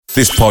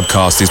This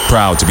podcast is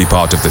proud to be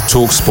part of the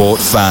TalkSport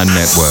Fan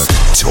Network.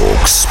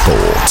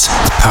 TalkSport.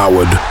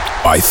 Powered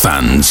by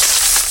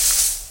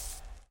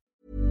fans.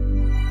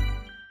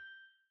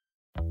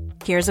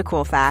 Here's a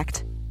cool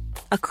fact.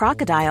 A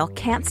crocodile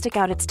can't stick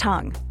out its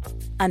tongue.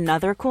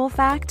 Another cool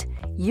fact,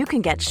 you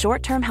can get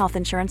short-term health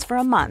insurance for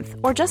a month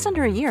or just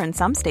under a year in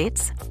some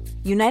states.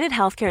 United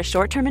Healthcare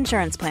short-term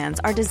insurance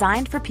plans are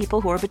designed for people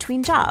who are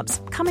between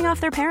jobs, coming off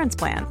their parents'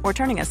 plan, or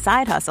turning a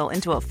side hustle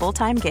into a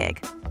full-time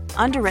gig.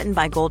 Underwritten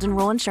by Golden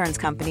Rule Insurance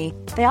Company,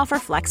 they offer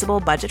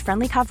flexible,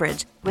 budget-friendly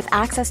coverage with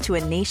access to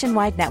a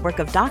nationwide network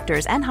of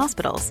doctors and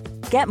hospitals.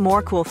 Get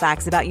more cool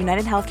facts about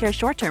United Healthcare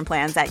short-term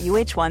plans at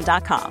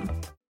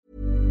uh1.com.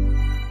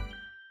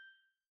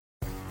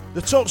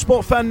 The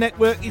TalkSport Fan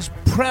Network is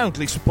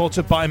proudly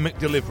supported by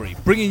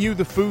McDelivery, bringing you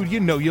the food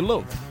you know you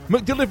love.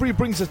 McDelivery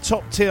brings a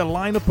top-tier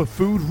lineup of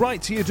food right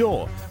to your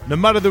door. No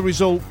matter the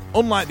result,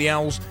 unlike the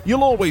Owls,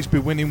 you'll always be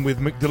winning with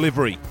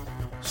McDelivery.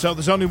 So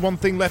there's only one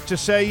thing left to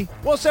say,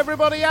 what's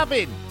everybody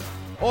having?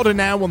 Order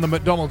now on the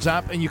McDonald's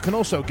app, and you can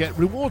also get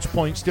rewards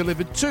points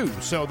delivered too,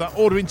 so that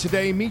ordering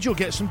today means you'll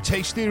get some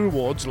tasty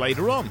rewards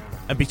later on.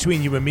 And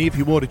between you and me, if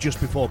you order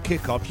just before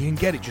kickoff, you can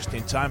get it just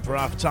in time for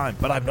half time,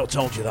 but I've not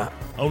told you that.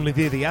 Only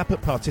via the app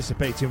at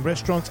participating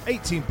restaurants,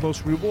 18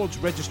 plus, rewards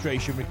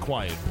registration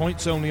required.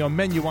 Points only on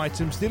menu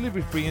items,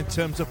 delivery free and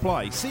terms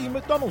apply. See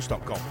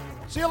mcdonalds.com.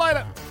 See you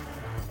later.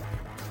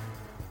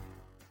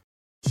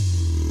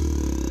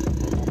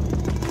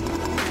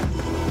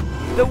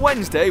 The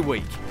Wednesday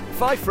week.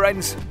 5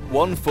 friends,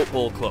 1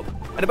 football club.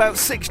 And about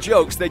 6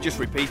 jokes they just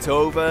repeat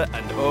over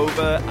and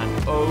over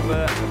and over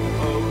and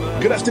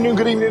over. Good afternoon,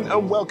 good evening,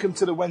 and welcome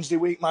to the Wednesday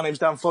week. My name's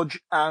Dan Fudge,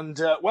 and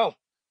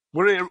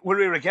we're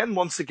here again,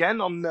 once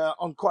again,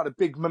 on quite a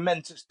big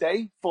momentous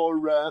day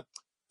for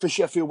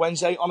Sheffield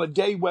Wednesday, on a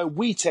day where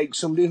we take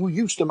somebody who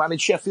used to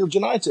manage Sheffield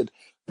United.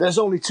 There's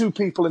only 2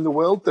 people in the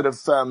world that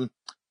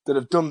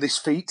have done this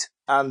feat,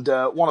 and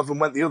one of them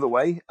went the other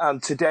way,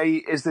 and today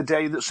is the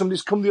day that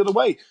somebody's come the other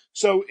way.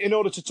 So in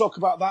order to talk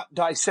about that,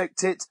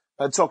 dissect it,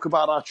 and talk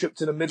about our trip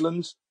to the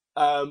Midlands,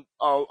 on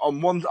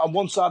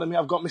one side of me,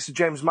 I've got Mr.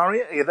 James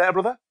Marriott. Are you there,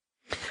 brother?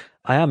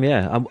 I am,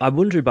 yeah. I'm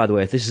wondering, by the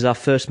way, if this is our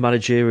first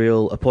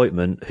managerial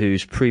appointment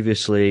who's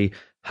previously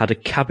had a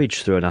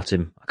cabbage thrown at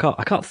him.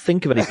 I can't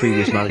think of any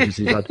previous managers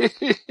who've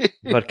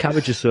had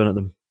cabbages thrown at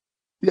them.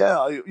 Yeah,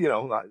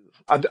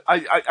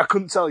 I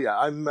couldn't tell you.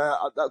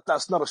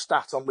 That's not a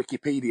stat on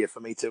Wikipedia for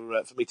me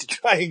to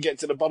try and get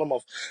to the bottom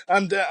of.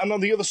 And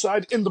on the other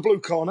side, in the blue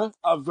corner,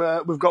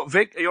 we've got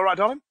Vic. Are you all right,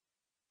 darling?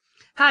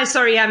 Hi,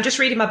 sorry, I'm just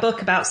reading my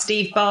book about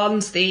Steve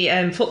Barnes, the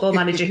football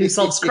manager who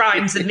solves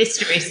crimes and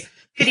mysteries.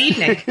 Good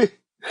evening.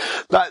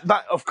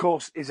 That, of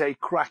course, is a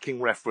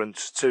cracking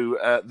reference to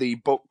the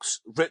books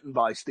written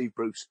by Steve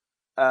Bruce,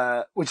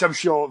 which I'm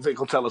sure Vic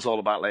will tell us all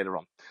about later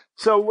on.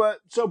 So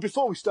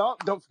before we start,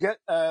 don't forget,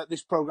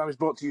 this programme is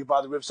brought to you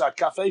by the Riverside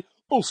Cafe,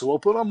 also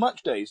open on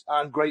match days,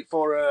 and great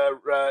for,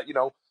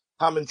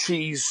 ham and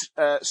cheese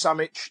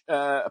sandwich,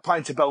 a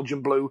pint of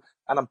Belgian Blue,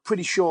 and I'm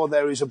pretty sure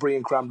there is a brie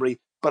and cranberry,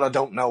 but I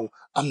don't know.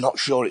 I'm not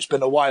sure. It's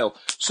been a while.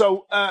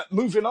 So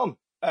moving on.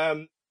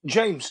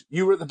 James,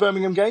 you were at the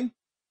Birmingham game?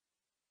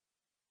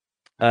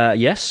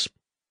 Yes.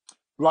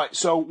 Right,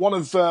 so one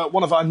of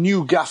our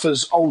new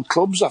gaffer's old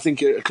clubs, I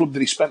think a club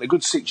that he spent a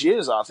good 6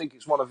 years at. I think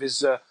it's one of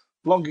his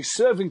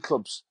longest-serving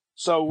clubs.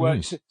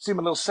 So see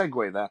my little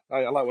segue there.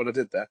 I like what I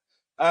did there.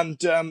 And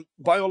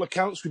by all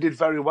accounts, we did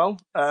very well.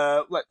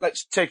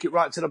 Let's take it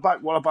right to the back.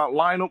 What about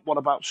lineup? What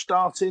about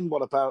starting?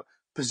 What about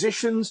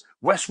positions?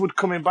 Westwood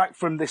coming back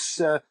from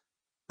this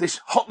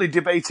hotly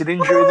debated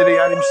injury that he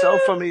had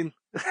himself. I mean,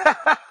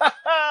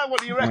 what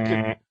do you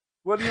reckon?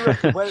 Where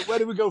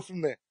do we go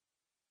from there?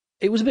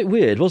 It was a bit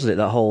weird, wasn't it?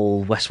 That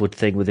whole Westwood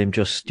thing with him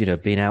just,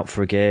 being out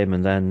for a game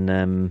and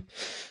then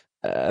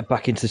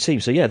back into the team.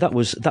 So yeah, that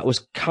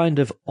was kind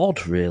of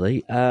odd,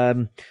 really.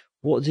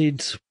 What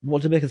did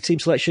make of the team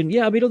selection?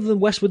 Yeah, I mean, other than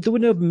Westwood, there were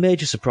no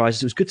major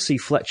surprises. It was good to see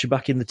Fletcher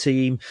back in the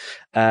team.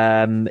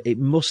 It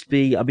must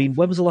be. I mean,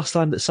 when was the last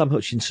time that Sam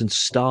Hutchinson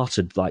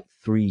started like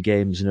 3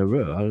 games in a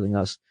row? I don't think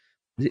that's.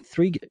 Is it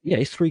 3? Yeah,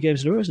 it's 3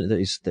 games in a row, isn't it?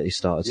 That he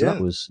started. So yeah.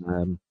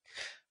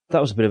 That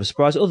was a bit of a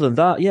surprise. Other than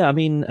that, yeah, I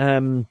mean,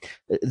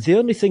 the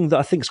only thing that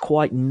I think is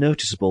quite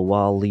noticeable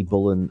while Lee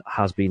Bullen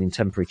has been in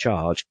temporary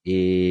charge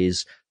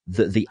is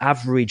that the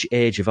average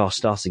age of our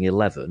starting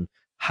 11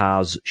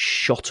 has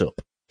shot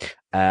up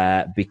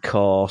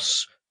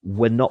because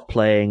we're not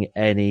playing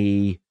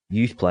any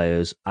youth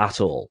players at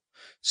all.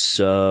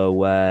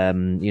 So,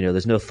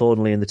 there's no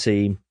Thornley in the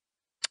team.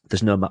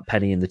 There's no Matt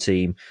Penny in the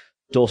team.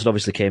 Dawson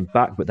obviously came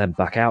back, but then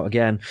back out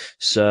again.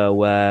 So,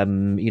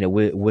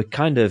 we're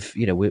kind of,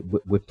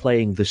 we're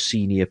playing the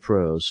senior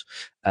pros.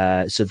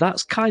 So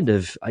that's kind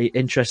of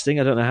interesting.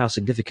 I don't know how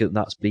significant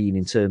that's been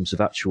in terms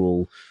of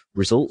actual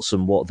results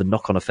and what the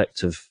knock-on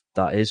effect of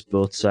that is.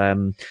 But,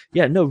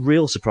 no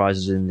real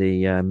surprises in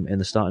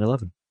the starting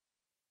 11.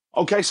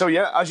 Okay, so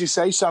yeah, as you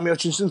say, Sammy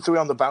Hutchinson 3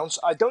 on the bounce.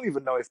 I don't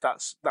even know if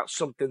that's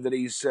something that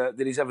he's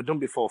ever done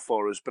before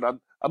for us, but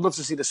I'd love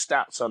to see the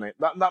stats on it.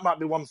 That might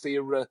be one for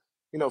your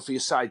for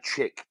your side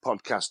chick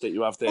podcast that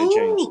you have there,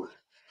 James. Ooh,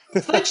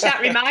 Fudge,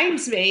 that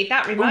reminds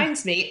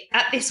me.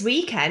 At this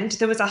weekend,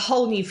 there was a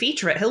whole new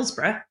feature at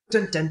Hillsborough.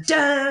 Dun dun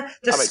dun.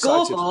 The I'm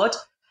scoreboard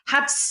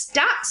had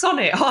stats on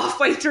it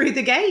halfway through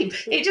the game.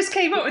 It just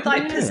came up with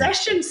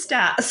possession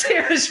stats.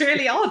 It was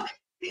really odd.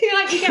 You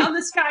get on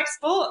the Sky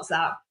Sports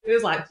app. It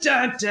was like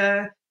dun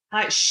dun,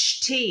 like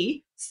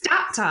tea,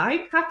 stat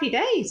time, happy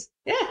days.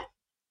 Yeah,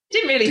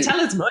 didn't really tell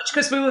us much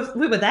because we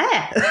were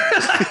there.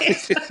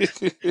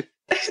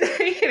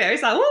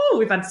 It's like, oh,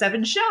 we've had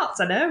 7 shots.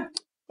 I know.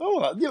 Oh,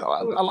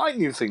 I like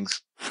new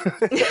things.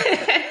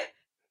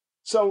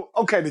 So,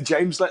 okay, then,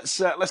 James, let's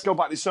go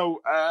back.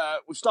 So,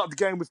 we started the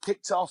game. We've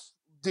kicked off.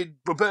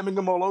 Were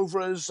Birmingham all over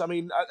us? I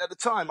mean, at the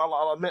time,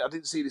 I'll admit I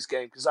didn't see this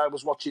game because I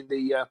was watching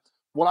the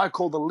what I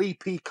call the Lee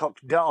Peacock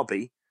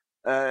Derby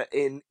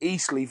in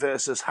Eastleigh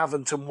versus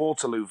Haventon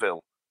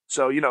Waterlooville.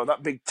 So,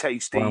 that big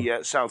tasty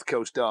South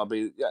Coast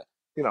derby. Yeah,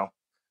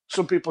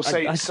 some people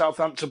say it's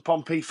Southampton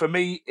Pompey. For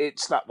me,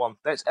 it's that one.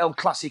 That's El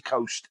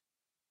Clasicoast.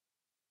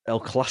 El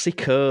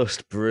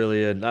Clasicoast,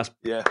 brilliant. That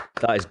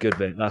is good,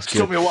 mate. That's good. It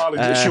took me a while to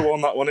get you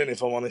on that one in,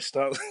 if I'm honest.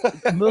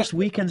 Most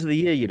weekends of the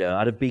year,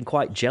 I'd have been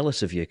quite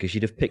jealous of you because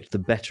you'd have picked the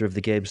better of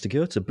the games to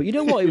go to. But you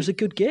know what? It was a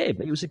good game.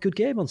 It was a good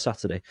game on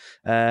Saturday.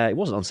 It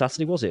wasn't on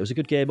Saturday, was it? It was a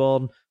good game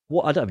on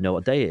I don't even know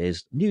what day it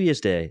is. New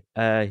Year's Day.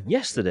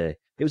 Yesterday.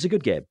 It was a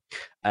good game.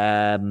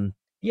 I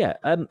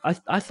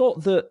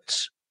thought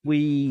that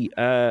we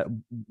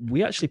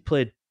actually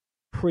played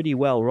pretty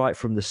well right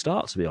from the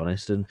start, to be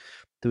honest, and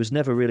there was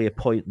never really a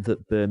point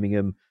that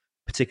Birmingham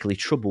particularly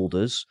troubled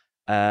us.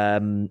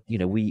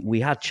 We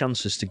had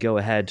chances to go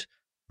ahead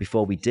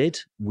before we did.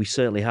 We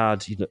certainly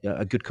had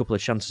a good couple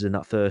of chances in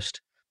that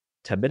first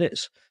 10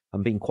 minutes.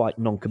 I'm being quite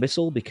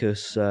non-committal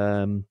because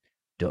don't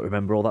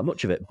remember all that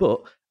much of it.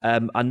 But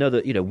I know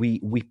that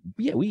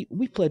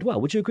we played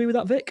well. Would you agree with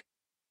that, Vic?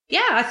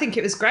 Yeah, I think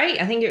it was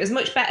great. I think it was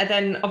much better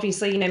than,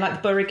 obviously, like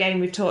the Borough game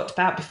we've talked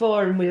about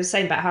before, and we were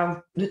saying about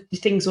how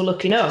things were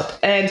looking up.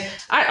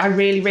 I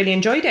really, really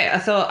enjoyed it. I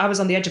thought I was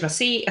on the edge of my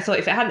seat. I thought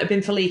if it hadn't have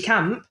been for Lee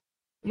Camp,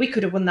 we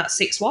could have won that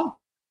 6-1.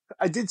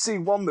 I did see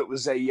one that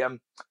was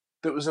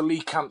a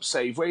Lee Camp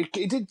save where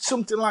he did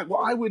something like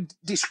what I would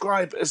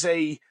describe as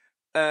a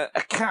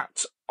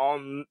cat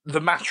on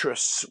the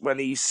mattress when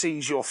he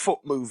sees your foot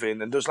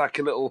moving and does like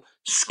a little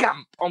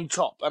scamp on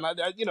top. And I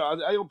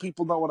hope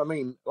people know what I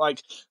mean.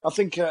 Like, I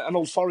think an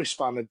old Forest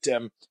fan had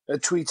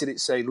tweeted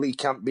it saying Lee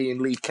Camp being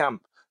Lee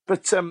Camp.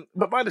 But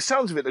by the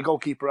sounds of it, the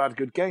goalkeeper had a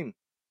good game.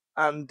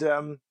 And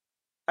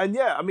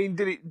yeah, I mean,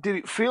 did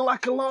it feel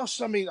like a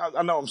loss? I mean,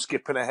 I know I'm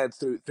skipping ahead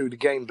through the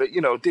game, but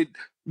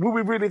were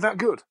we really that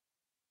good?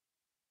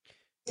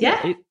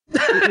 Yeah, it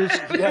was,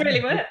 we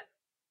really were.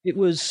 It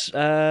was,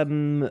 I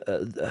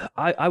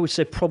would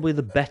say, probably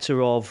the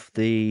better of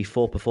the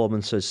 4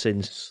 performances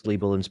since Lee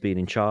Bullen's been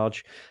in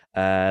charge.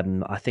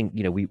 I think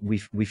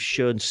we've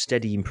shown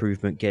steady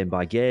improvement game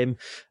by game.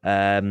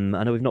 I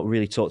know we've not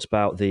really talked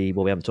about we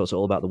haven't talked at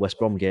all about the West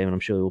Brom game, and I'm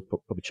sure we'll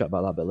probably chat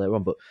about that a bit later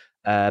on. But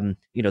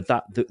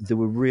there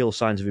were real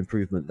signs of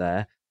improvement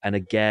there. And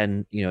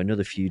again,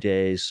 another few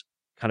days,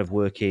 kind of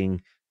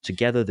working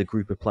together, the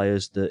group of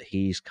players that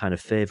he's kind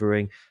of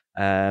favouring.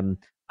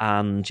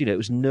 And, it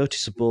was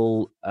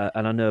noticeable,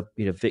 and I know,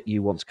 Vic,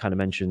 you want to kind of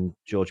mention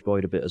George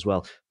Boyd a bit as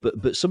well,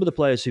 but some of the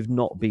players who've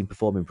not been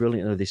performing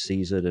brilliantly this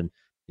season, and,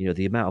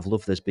 the amount of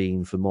love there's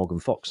been for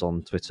Morgan Fox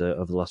on Twitter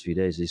over the last few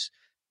days is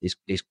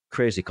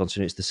crazy,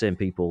 considering it's the same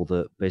people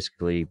that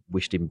basically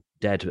wished him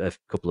dead a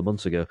couple of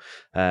months ago.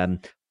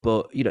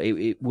 But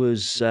it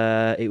was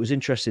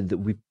interesting that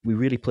we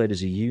really played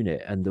as a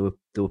unit, and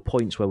there were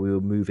points where we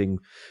were moving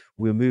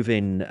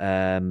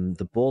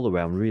the ball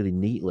around really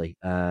neatly.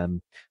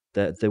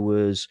 That there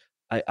was,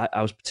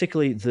 I was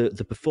particularly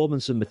the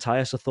performance of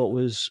Matthias. I thought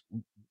was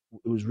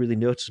really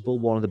noticeable.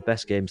 One of the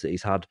best games that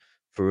he's had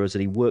for us,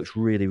 and he worked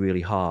really,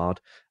 really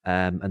hard.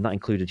 And that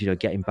included,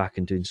 getting back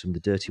and doing some of the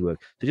dirty work.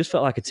 They just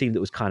felt like a team that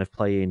was kind of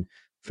playing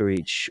for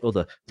each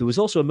other. There was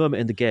also a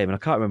moment in the game, and I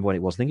can't remember when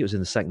it was. I think it was in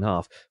the second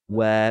half,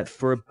 where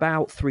for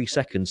about 3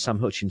 seconds, Sam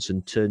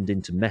Hutchinson turned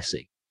into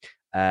Messi,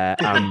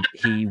 and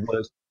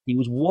he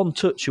was one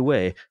touch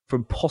away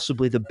from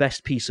possibly the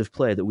best piece of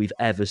play that we've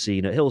ever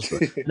seen at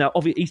Hillsborough. Now,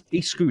 obviously,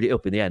 he screwed it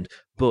up in the end,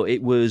 but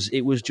it was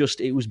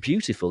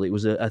beautiful. It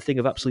was a thing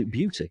of absolute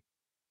beauty.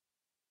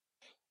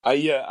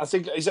 I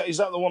think is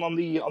that the one on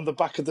the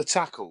back of the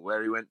tackle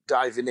where he went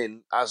diving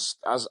in as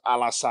a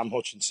la Sam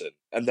Hutchinson,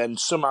 and then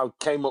somehow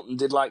came up and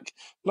did like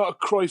not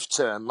a Cruyff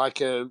turn, like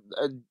a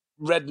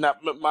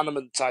Redknapp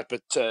McManaman type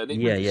of turn.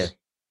 It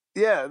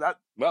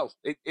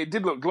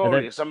did look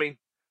glorious. I mean,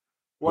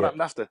 what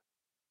happened after?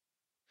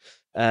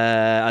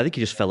 I think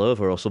he just fell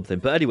over or something.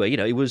 But anyway,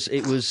 it was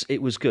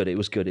good. It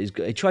was good.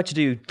 He tried to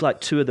do like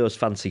 2 of those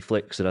fancy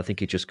flicks, and I think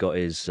he just got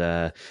his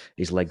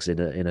legs in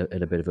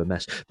a bit of a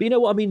mess. But you know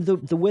what I mean?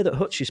 The way that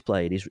Hutch is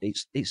played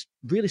it's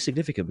really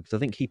significant, because I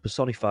think he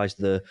personifies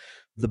the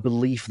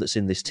belief that's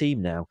in this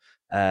team now.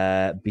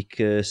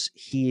 Because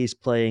he is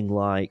playing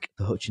like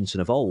the Hutchinson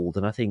of old,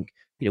 and I think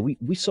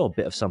we saw a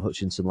bit of Sam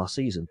Hutchinson last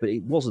season, but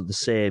it wasn't the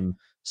same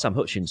Sam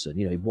Hutchinson.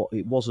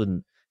 It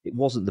wasn't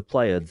the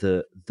player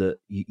that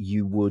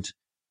you would.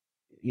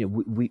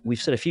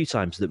 We've said a few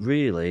times that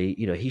really,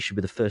 he should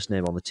be the first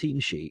name on the team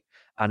sheet.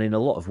 And in a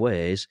lot of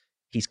ways,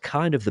 he's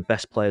kind of the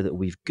best player that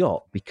we've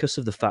got because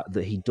of the fact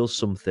that he does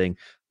something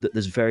that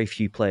there's very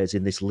few players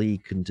in this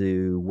league can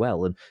do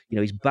well. And,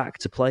 he's back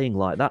to playing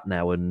like that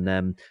now.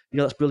 And,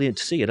 that's brilliant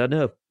to see. And I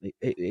know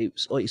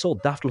it's all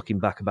daft looking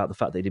back about the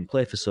fact that he didn't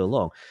play for so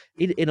long.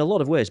 In a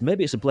lot of ways,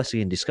 maybe it's a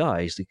blessing in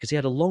disguise because he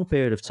had a long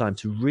period of time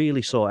to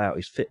really sort out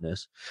his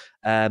fitness.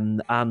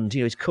 And,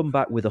 he's come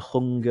back with a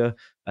hunger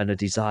and a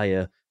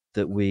desire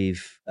that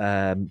we've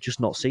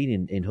just not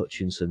seen in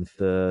Hutchinson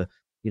for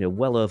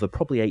well over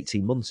probably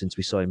 18 months since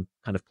we saw him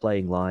kind of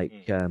playing like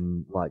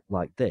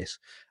this.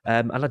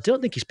 And I don't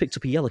think he's picked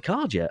up a yellow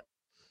card yet.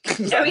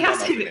 No, he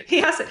hasn't. He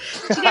hasn't.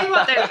 Do you know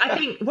what, though? I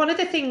think one of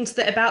the things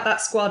that about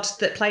that squad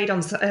that played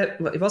on,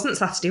 it wasn't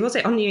Saturday, was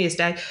it? On New Year's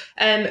Day,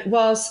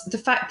 was the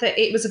fact that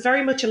it was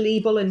very much a Lee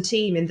Bullen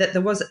team in that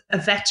there was a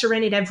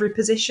veteran in every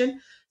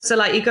position. So,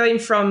 like, you're going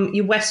from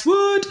your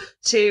Westwood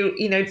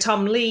to,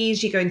 Tom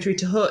Lees, you're going through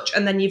to Hutch,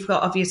 and then you've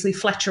got, obviously,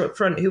 Fletcher up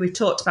front, who we've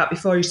talked about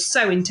before. He's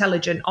so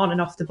intelligent on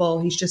and off the ball.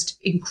 He's just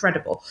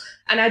incredible.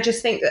 And I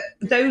just think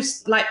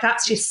that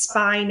that's your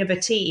spine of a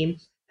team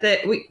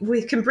that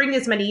we can bring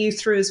as many youth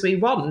through as we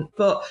want,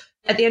 but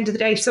at the end of the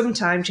day,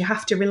 sometimes you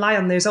have to rely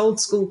on those old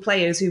school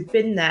players who've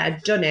been there,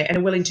 done it, and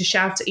are willing to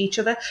shout at each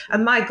other.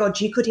 And my God,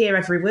 you could hear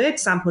every word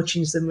Sam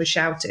Hutchinson was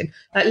shouting,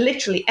 like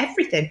literally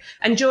everything.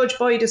 And George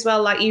Boyd as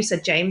well, like you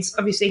said, James,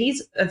 obviously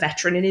he's a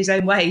veteran in his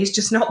own way. He's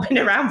just not been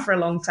around for a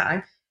long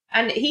time.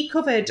 And he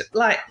covered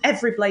like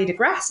every blade of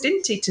grass,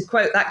 didn't he, to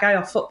quote that guy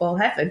off Football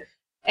Heaven.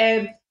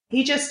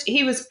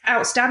 He was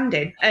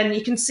outstanding. And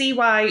you can see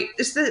why,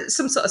 is there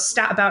some sort of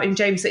stat about him,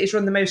 James, that he's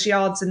run the most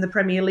yards in the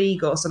Premier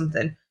League or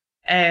something?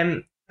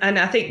 And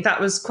I think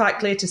that was quite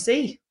clear to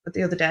see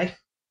the other day.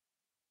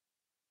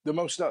 The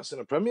most starts in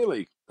the Premier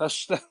League.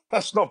 That's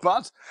not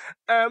bad.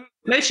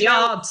 Most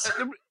yards.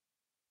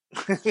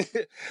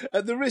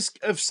 At the risk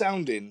of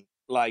sounding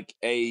like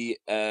a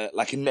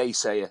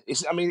naysayer,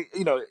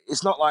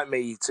 it's not like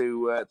me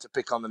to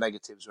pick on the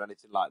negatives or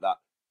anything like that.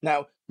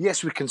 Now,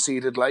 yes, we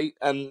conceded late,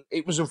 and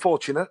it was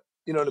unfortunate.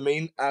 You know what I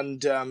mean?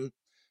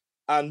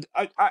 And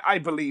I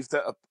believe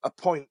that a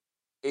point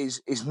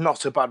is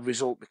not a bad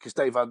result because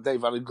they've had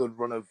a good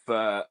run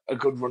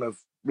of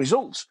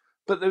results.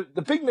 But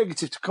the big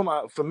negative to come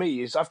out for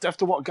me is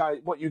after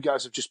what you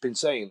guys have just been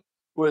saying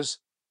was,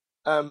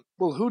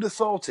 who'd have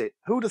thought it?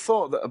 Who'd have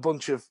thought that a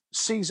bunch of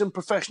seasoned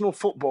professional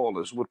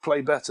footballers would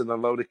play better than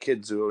a load of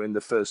kids who are in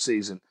the first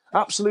season?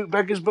 Absolute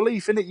beggar's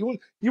belief, innit?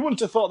 You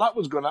wouldn't have thought that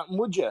was going to happen,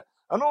 would you?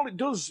 And all it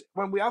does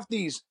when we have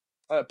these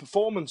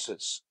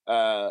performances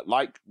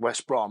like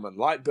West Brom and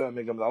like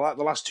Birmingham, like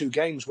the last two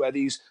games where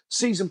these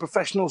seasoned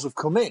professionals have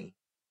come in,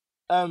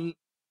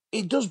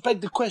 it does beg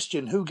the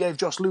question: who gave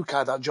Josh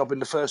Lukai that job in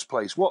the first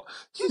place? What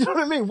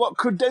I mean? What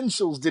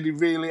credentials did he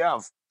really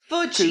have?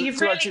 Fudge, you've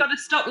really got to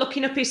stop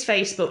looking up his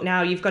Facebook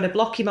now. You've got to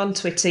block him on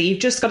Twitter. You've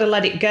just got to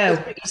let it go.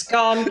 He's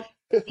gone.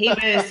 He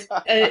was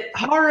a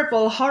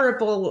horrible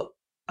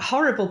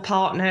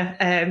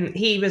partner.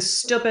 He was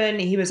stubborn,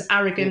 he was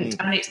arrogant,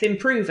 and it's been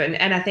proven.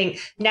 And I think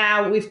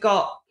now we've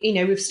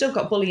still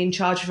got Bully in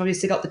charge. We've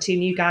obviously got the two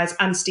new guys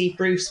and Steve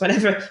Bruce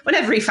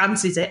whenever he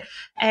fancies it.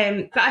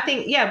 But I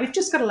think, we've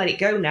just got to let it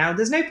go now.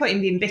 There's no point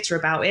in being bitter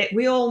about it.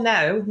 We all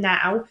know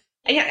now.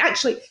 And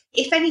actually,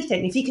 if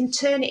anything, if you can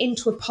turn it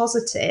into a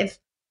positive,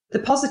 the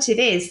positive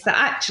is that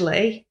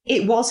actually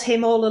it was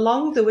him all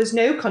along. There was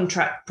no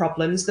contract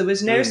problems. There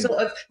was no sort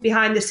of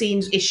behind the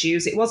scenes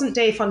issues. It wasn't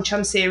Dave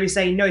Fonchanseri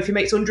saying, no, if he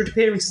makes 100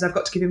 appearances, I've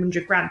got to give him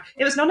 100 grand.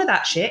 It was none of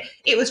that shit.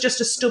 It was just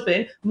a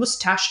stubborn,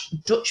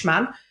 mustached Dutch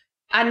man.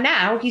 And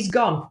now he's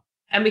gone.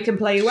 And we can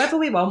play whoever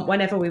we want,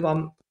 whenever we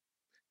want.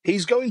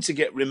 He's going to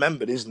get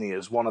remembered, isn't he,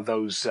 as one of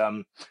those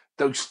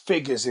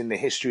figures in the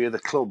history of the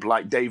club,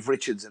 like Dave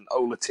Richards and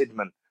Ola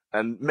Tidman,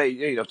 and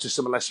to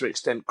some lesser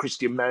extent,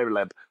 Christian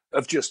Mereleb,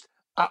 of just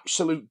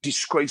absolute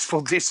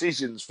disgraceful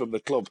decisions from the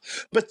club.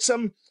 But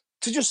to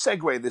just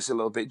segue this a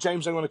little bit,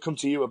 James, I'm going to come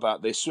to you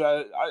about this.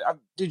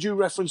 Did you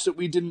reference that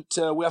we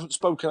haven't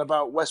spoken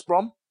about West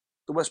Brom,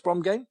 the West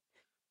Brom game?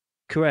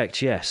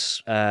 Correct,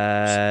 yes.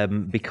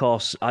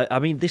 Because, I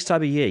mean, this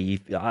time of year,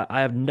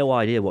 I have no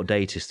idea what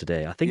day it is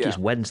today. I think it's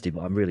Wednesday,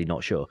 but I'm really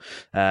not sure.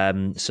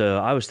 So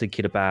I was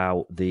thinking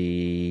about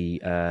the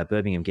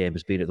Birmingham game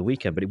as being at the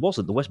weekend, but it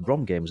wasn't. The West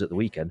Brom game was at the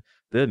weekend.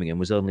 Birmingham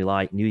was only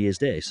like New Year's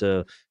Day.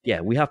 So, yeah,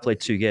 we have played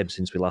two games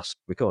since we last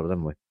recorded,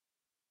 haven't we?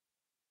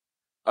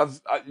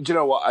 Do you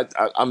know what?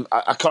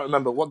 I can't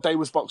remember. What day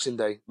was Boxing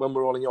Day when we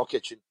were all in your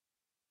kitchen?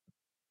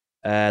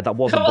 That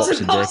wasn't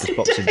Boxing Day, because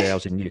Boxing Day I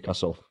was in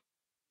Newcastle.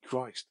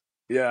 Christ.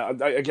 Yeah,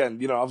 again,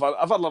 I've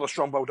had a lot of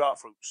Strongbow dark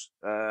fruits,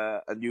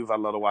 and you've had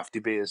a lot of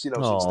wafty beers,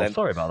 since then.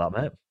 Sorry about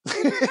that,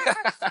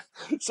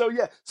 mate. So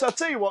I'll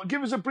tell you what,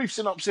 give us a brief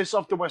synopsis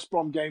of the West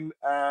Brom game.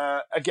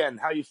 Again,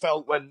 how you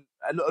felt when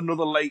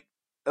another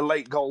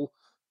late goal,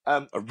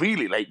 a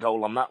really late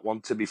goal on that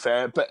one, to be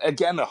fair, but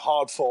again, a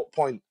hard-fought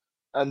point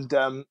And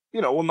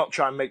we'll not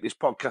try and make this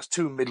podcast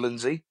too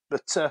Midlandsy,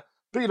 but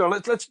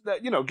let's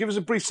give us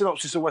a brief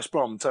synopsis of West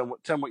Brom. Tell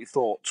what your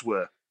thoughts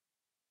were.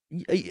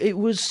 It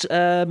was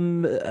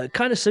kind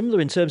of similar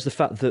in terms of the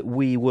fact that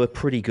we were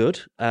pretty good,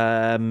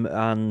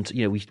 and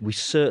we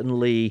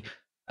certainly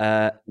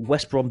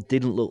West Brom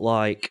didn't look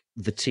like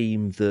the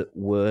team that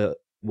were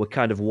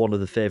kind of one of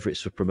the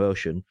favourites for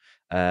promotion,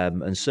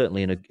 and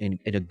certainly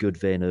in a good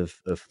vein of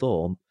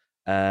form.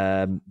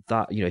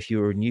 That if you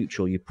were a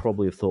neutral, you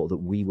probably have thought that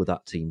we were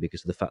that team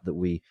because of the fact that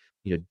we,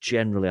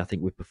 generally I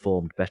think we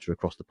performed better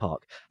across the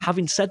park.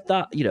 Having said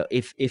that,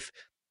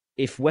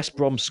 if West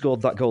Brom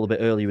scored that goal a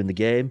bit earlier in the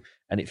game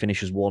and it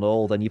finishes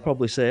 1-1, then you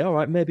probably say, all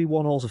right, maybe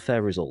 1-1's a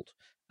fair result.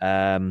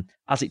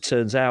 As it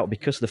turns out,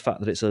 because of the fact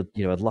that it's a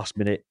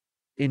last-minute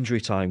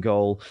injury time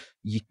goal,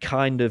 you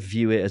kind of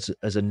view it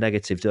as a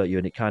negative, don't you?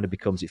 And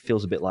it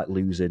feels a bit like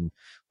losing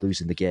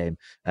the game.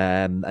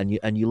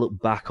 And you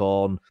look back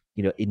on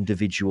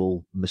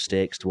individual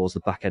mistakes towards the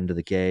back end of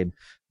the game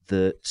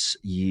that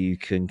you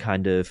can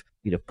kind of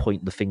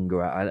point the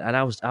finger at. And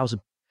I was a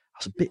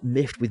bit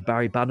miffed with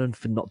Barry Bannon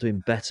for not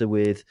doing better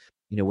with,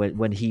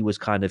 when he was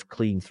kind of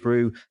clean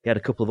through. He had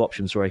a couple of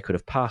options where he could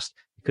have passed,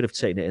 he could have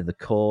taken it in the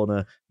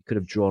corner, he could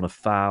have drawn a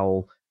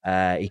foul,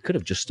 he could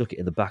have just stuck it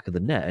in the back of the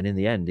net, and in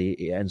the end,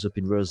 it ends up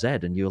in row Z,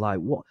 and you're like,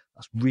 what?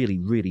 That's really,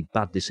 really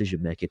bad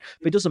decision making.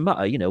 But it doesn't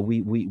matter,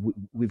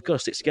 we've got to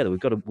stick together.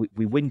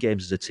 We win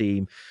games as a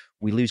team,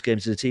 we lose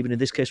games as a team, and in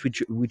this case, we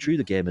drew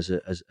the game as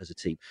a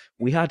team.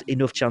 We had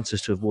enough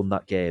chances to have won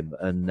that game,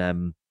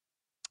 and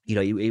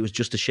it was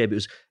just a shame.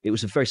 It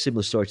was a very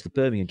similar story to the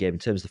Birmingham game in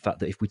terms of the fact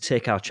that if we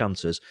take our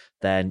chances,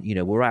 then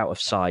we're out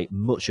of sight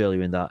much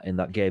earlier in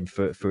that game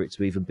for it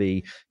to even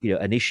be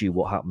an issue.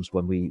 What happens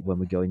when we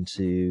go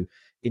into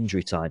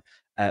injury time?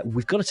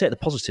 We've got to take the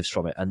positives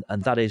from it,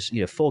 and that is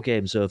 4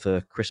 games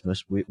over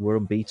Christmas. We're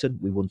unbeaten.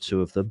 We won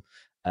 2 of them.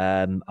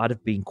 I'd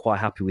have been quite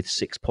happy with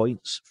 6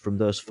 points from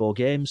those 4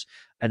 games,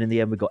 and in the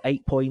end, we got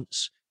 8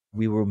 points.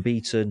 We were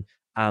unbeaten,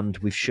 and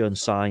we've shown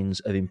signs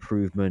of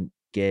improvement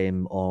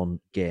game on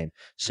game.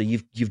 So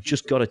you've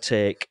just got to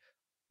take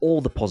all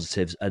the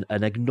positives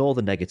and ignore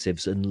the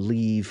negatives and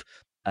leave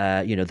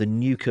the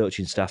new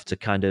coaching staff to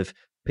kind of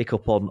pick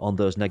up on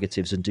those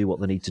negatives and do what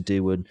they need to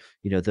do, and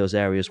those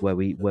areas where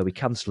we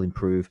can still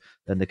improve,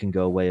 then they can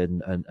go away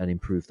and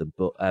improve them.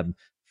 But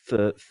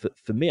for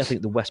me, I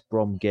think the West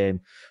Brom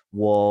game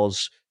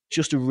was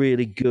just a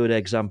really good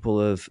example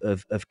of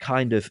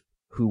kind of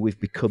who we've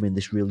become in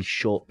this really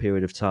short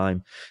period of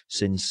time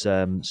since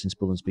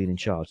Bullen's been in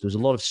charge. There was a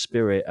lot of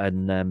spirit,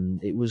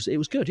 and it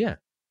was good, yeah.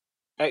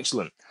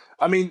 Excellent.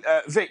 I mean,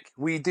 Vic,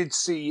 we did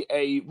see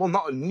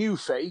not a new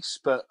face,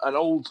 but an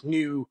old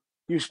new,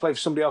 used to play for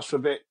somebody else for a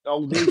bit,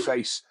 old new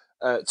face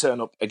turn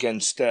up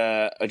against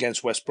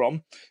West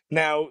Brom.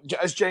 Now,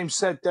 as James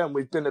said, then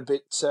we've been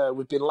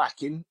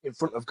lacking in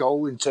front of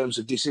goal in terms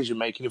of decision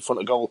making in front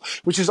of goal,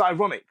 which is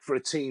ironic for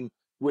a team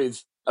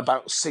with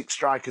about 6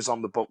 strikers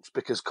on the books,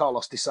 because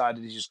Carlos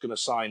decided he's just going to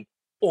sign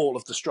all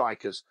of the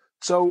strikers.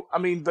 So, I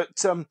mean, but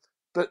the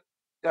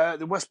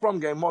West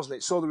Brom game, wasn't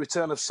it, saw the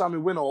return of Sammy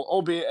Winnall,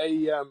 albeit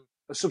a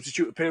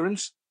substitute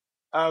appearance.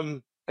 Are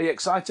you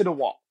excited or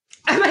what?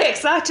 Am I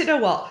excited or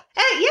what?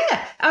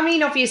 Yeah. I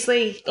mean,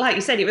 obviously, like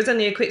you said, it was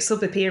only a quick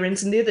sub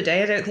appearance, and the other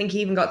day, I don't think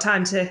he even got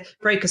time to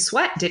break a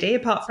sweat, did he?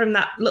 Apart from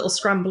that little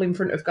scramble in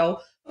front of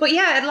goal. But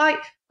yeah,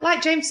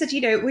 like James said,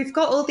 we've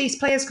got all these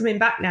players coming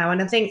back now,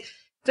 and I think,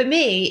 for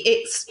me,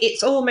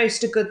 it's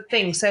almost a good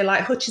thing. So,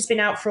 like, Hutch has been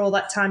out for all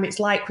that time.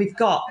 It's like we've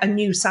got a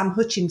new Sam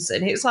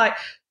Hutchinson. It's like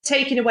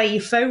taking away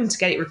your phone to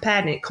get it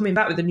repaired and it coming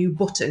back with a new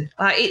button.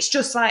 It's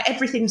just like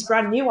everything's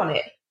brand new on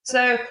it.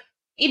 So,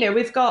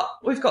 we've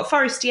got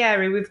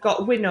Forestieri, we've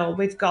got Winnall,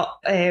 we've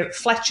got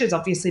Fletcher's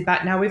obviously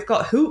back now. We've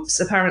got Hoops,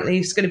 apparently,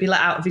 who's going to be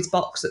let out of his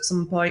box at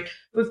some point.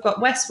 We've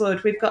got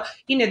Westwood. We've got,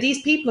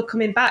 these people are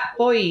coming back.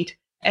 Boyd.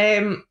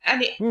 And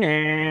you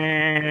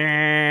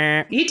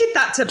did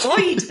that to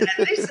Boyd.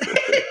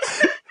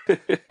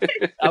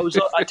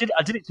 I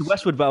did it to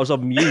Westwood, but I was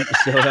on mute,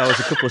 so I was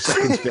a couple of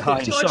seconds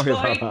behind. George Sorry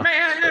Boyd. about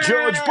that.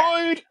 George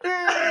Boyd.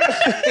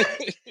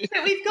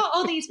 But we've got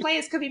all these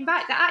players coming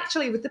back that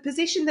actually, with the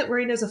position that we're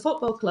in as a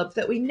football club,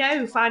 that we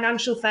know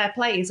financial fair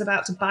play is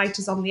about to bite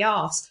us on the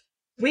arse.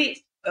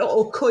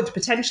 Or could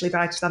potentially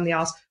bite us on the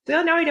arse. We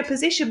are now in a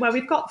position where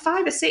we've got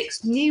 5 or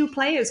 6 new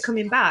players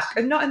coming back.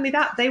 And not only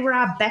that, they were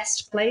our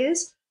best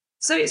players.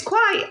 So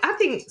I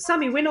think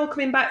Sammy Winnall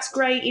coming back's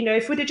great.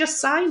 If we'd have just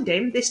signed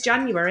him this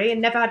January and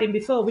never had him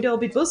before, we'd all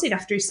be buzzing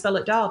after his spell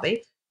at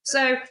Derby.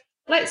 So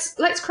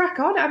let's crack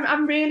on.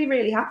 I'm really,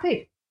 really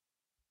happy.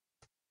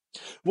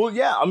 Well,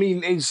 yeah, I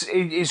mean,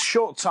 his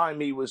short time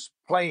he was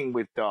playing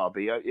with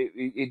Derby,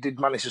 he did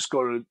manage to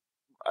score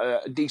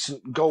a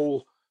decent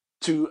goal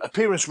to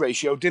appearance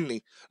ratio, didn't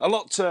he? A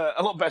lot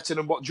better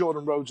than what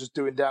Jordan Rhodes was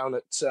doing down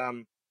at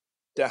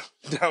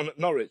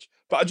Norwich.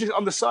 But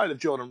on the side of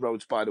Jordan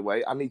Rhodes, by the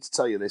way, I need to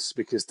tell you this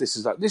because this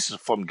is a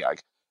fun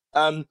gag.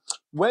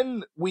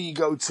 When we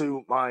go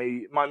to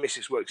my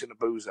missus works in a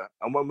boozer,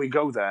 and when we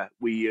go there,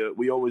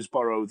 we always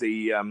borrow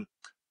the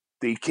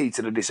the key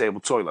to the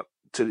disabled toilet,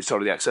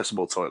 the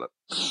accessible toilet,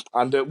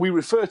 and we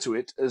refer to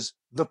it as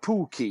the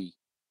pool key,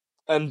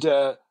 and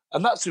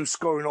that's who's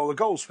scoring all the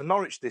goals for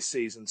Norwich this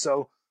season.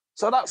 So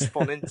that's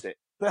fun, isn't it?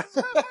 Have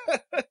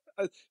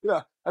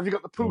you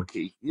got the pool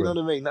key? You know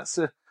what I mean? That's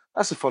a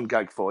fun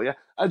gag for you.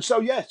 And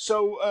so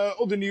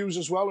other news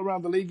as well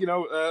around the league.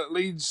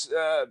 Leeds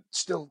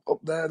still up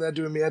there; they're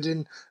doing me head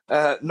in.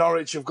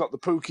 Norwich have got the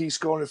pool key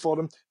scoring for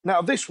them.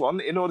 Now this one,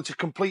 in order to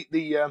complete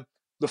the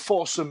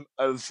foursome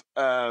of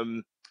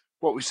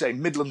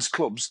Midlands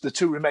clubs, the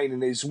two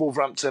remaining is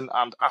Wolverhampton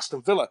and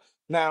Aston Villa.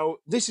 Now,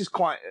 this is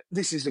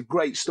a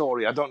great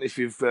story. I don't know if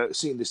you've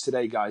seen this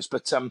today, guys,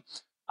 but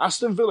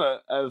Aston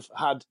Villa have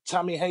had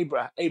Tammy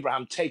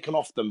Abraham taken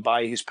off them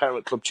by his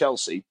parent club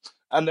Chelsea,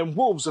 and then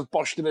Wolves have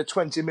boshed in a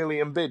 20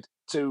 million bid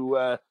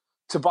to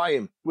buy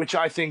him, which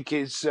I think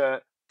is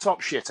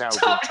top shithousing.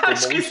 Top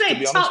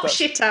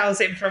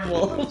shithousing from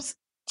Wolves.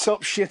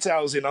 Top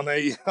shithousing on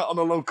a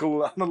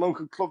local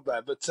club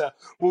there, but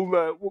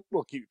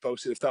we'll keep you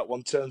posted if that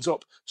one turns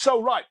up.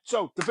 So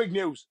the big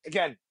news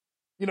again.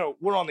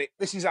 We're on it.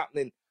 This is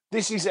happening.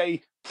 This is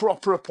a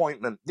proper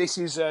appointment. This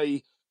is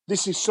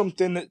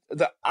something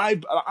that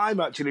I'm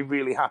actually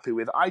really happy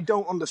with. I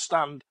don't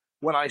understand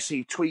when I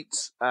see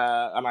tweets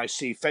and I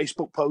see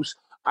Facebook posts.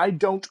 I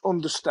don't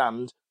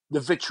understand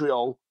the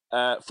vitriol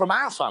from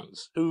our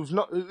fans who's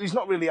not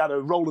really had a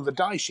roll of the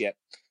dice yet.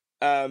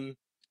 From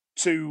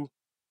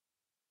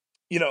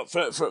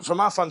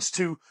our fans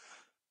to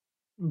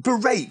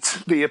berate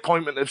the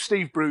appointment of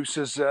Steve Bruce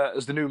as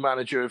the new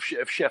manager of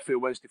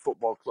Sheffield Wednesday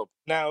Football Club.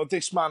 Now,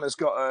 this man has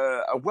got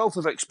a wealth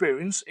of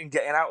experience in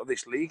getting out of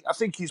this league. I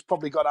think he's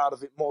probably got out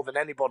of it more than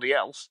anybody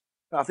else.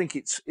 I think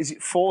is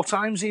it 4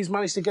 times he's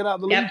managed to get out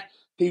of the league?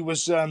 He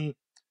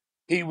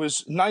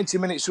was 90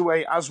 minutes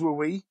away, as were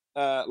we,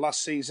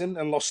 last season,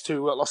 and lost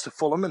to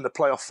Fulham in the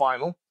playoff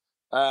final.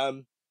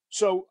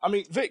 So, I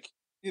mean, Vic,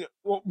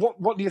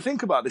 what do you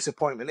think about this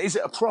appointment? Is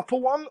it a proper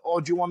one, or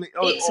do you want it?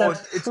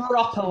 It's a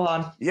proper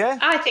one. Yeah,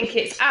 I think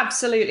it's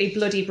absolutely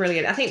bloody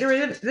brilliant. I think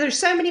there are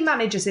so many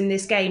managers in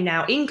this game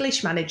now,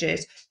 British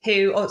managers,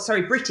 I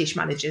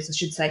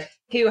should say,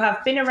 who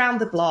have been around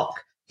the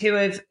block, who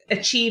have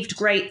achieved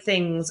great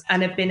things,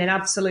 and have been an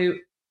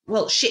absolute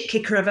shit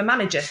kicker of a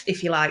manager,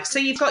 if you like. So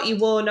you've got your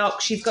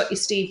Warnocks, you've got your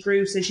Steve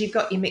Bruces, you've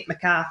got your Mick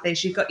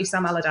McCarthy's, you've got your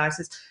Sam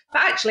Allardyce's.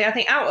 But actually, I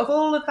think out of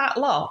all of that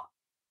lot,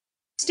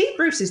 Steve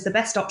Bruce is the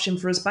best option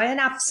for us by an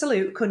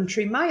absolute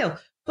country mile,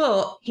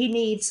 but he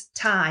needs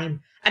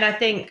time. And I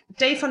think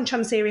Dave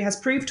Chansiri has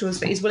proved to us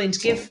that he's willing to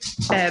give,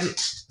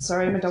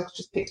 sorry, my dog's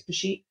just picked up a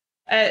sheet,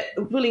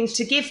 willing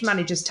to give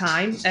managers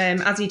time,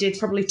 as he did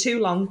probably too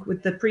long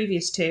with the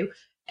previous two.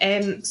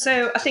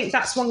 So I think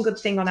that's one good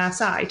thing on our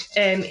side.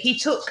 He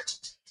took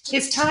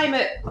his time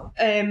at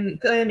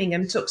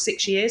Birmingham took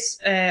 6 years,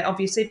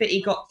 obviously, but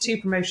he got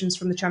 2 promotions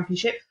from the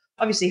Championship.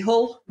 Obviously,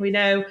 Hull, we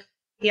know,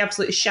 he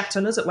absolutely shat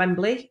on us at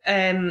Wembley.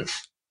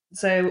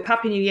 So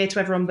Happy New Year to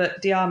everyone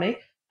but the Army.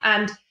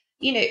 And,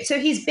 so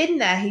he's been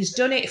there. He's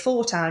done it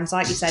 4 times,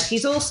 like you said.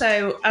 He's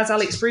also, as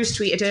Alex Bruce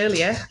tweeted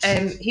earlier,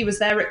 he was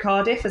there at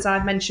Cardiff, as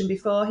I've mentioned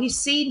before. He's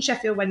seen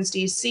Sheffield Wednesday.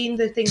 He's seen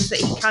the things that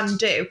he can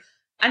do.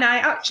 And I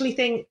actually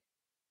think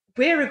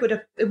we're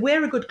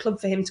a good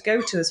club for him to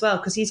go to as well,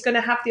 because he's going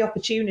to have the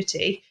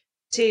opportunity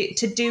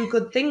to do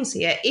good things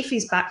here if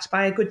he's backed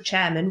by a good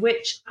chairman,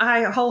 which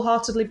I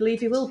wholeheartedly believe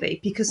he will be,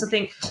 because I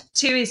think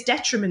to his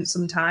detriment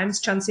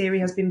sometimes, Chansiri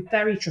has been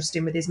very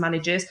trusting with his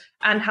managers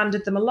and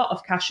handed them a lot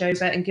of cash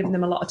over and given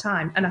them a lot of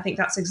time. And I think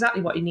that's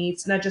exactly what he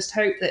needs. And I just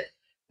hope that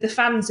the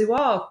fans who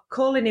are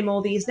calling him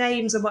all these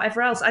names and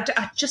whatever else, I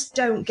just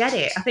don't get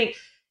it. I think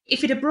if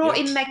he'd have brought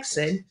in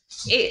Megson,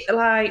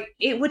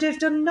 it would have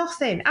done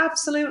nothing,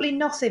 absolutely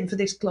nothing for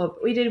this club.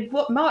 We'd have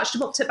marched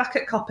him up to back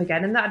at Cop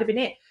again, and that'd have been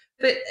it.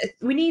 But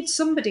we need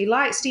somebody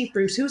like Steve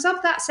Bruce who's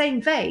of that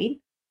same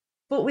vein,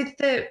 but with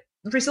the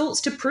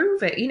results to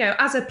prove it,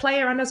 as a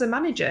player and as a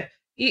manager.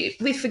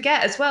 We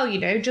forget as well,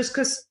 just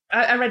because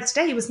I read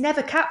today he was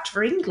never capped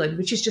for England,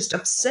 which is just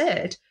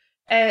absurd.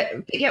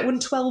 But yet won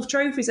 12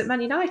 trophies at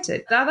Man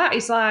United. Now that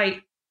is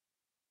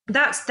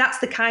that's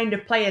the kind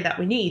of player that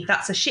we need.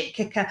 That's a shit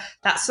kicker.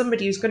 That's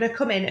somebody who's going to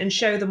come in and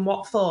show them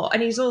what for.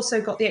 And he's also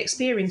got the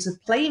experience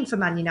of playing for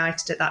Man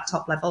United at that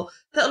top level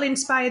that'll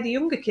inspire the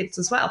younger kids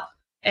as well.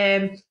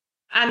 And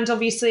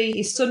obviously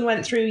his son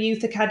went through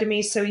youth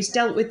academies, so he's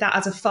dealt with that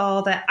as a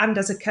father and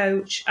as a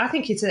coach. I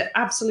think it's an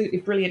absolutely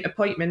brilliant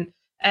appointment.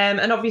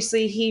 And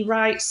obviously he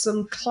writes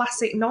some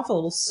classic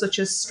novels such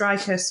as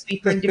Striker,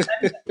 Sweeper and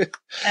Defender,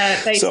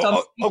 based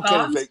on Steve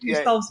Barnes, who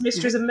solves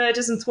mysteries and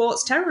murders and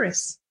thwarts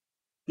terrorists.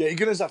 Yeah, you're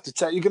gonna have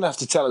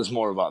to tell us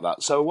more about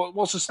that. So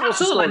what's the story?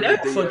 That's all I know,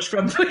 Fudge,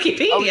 from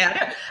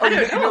Wikipedia. I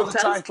don't know the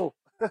title.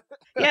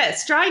 Yeah,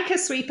 Striker,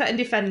 Sweeper and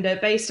Defender,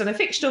 based on a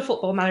fictional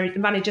football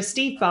manager,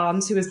 Steve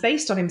Barnes, who was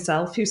based on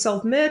himself, who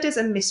solved murders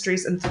and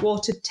mysteries and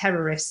thwarted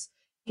terrorists.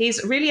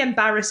 He's really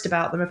embarrassed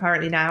about them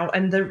apparently now,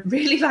 and they're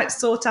really like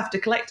sought after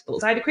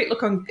collectibles. I had a quick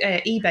look on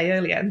eBay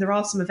earlier, and there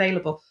are some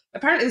available.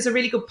 Apparently, there's a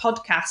really good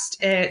podcast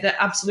that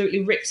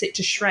absolutely rips it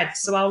to shreds.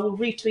 So I will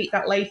retweet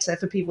that later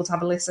for people to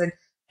have a listen.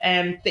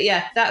 But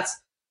yeah,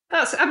 that's.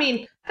 I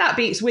mean, that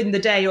beats Win the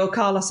Day or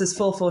Carlos's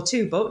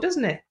 442 book,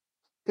 doesn't it?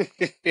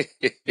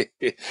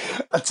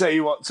 I tell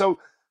you what. So,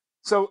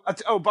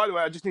 by the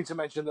way, I just need to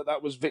mention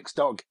that was Vic's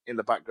dog in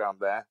the background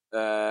there.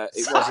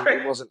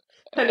 It wasn't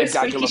a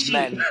gaggle of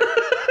men.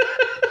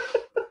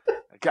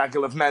 A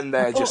gaggle of men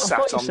there just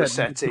sat on the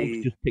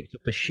settee. Just picked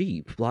up a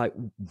sheep. Like,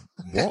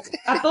 what?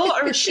 I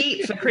bought her a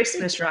sheep for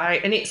Christmas,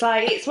 right? And it's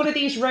one of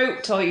these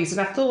rope toys,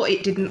 and I thought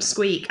it didn't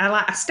squeak.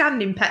 I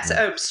stand in pets at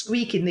home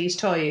squeaking these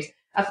toys.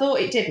 I thought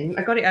it didn't.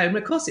 I got it home, and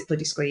of course it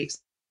bloody squeaks.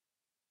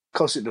 Of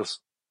course it does.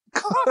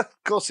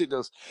 Of course it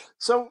does.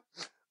 So,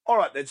 all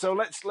right then. So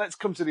let's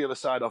come to the other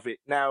side of it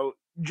now,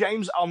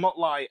 James. I'll not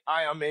lie.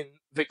 I am in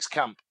Vic's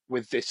camp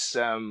with this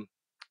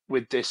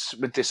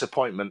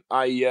appointment.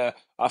 I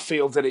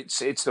feel that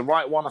it's the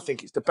right one. I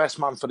think it's the best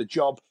man for the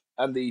job,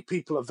 and the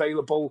people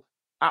available.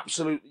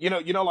 Absolutely, you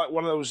know, like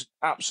one of those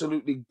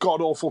absolutely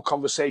god awful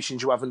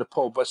conversations you have in the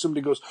pub where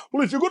somebody goes,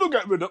 "Well, if you're going to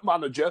get rid of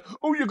manager,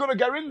 who you're going to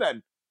get in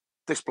then?"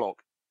 This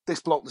bloke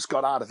that's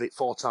got out of it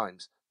 4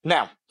 times.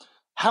 Now,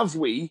 have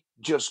we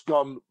just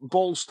gone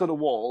balls to the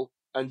wall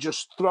and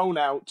just thrown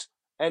out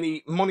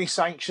any money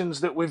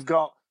sanctions that we've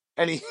got?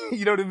 Any,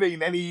 you know what I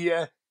mean?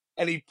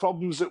 Any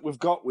problems that we've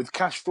got with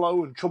cash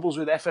flow and troubles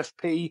with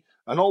FFP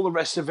and all the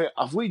rest of it?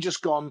 Have we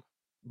just gone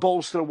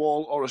balls to the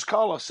wall, or as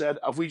Carlos said,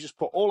 have we just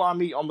put all our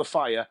meat on the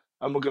fire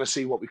and we're going to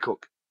see what we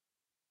cook?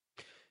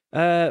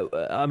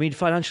 I mean,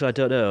 financially, I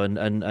don't know,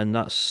 and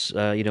that's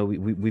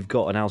we've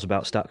got an hours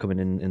about stat coming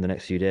in the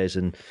next few days,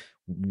 and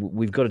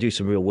we've got to do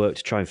some real work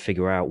to try and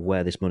figure out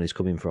where this money's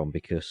coming from,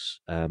 because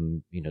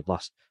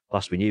last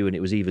we knew, and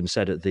it was even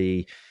said at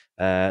the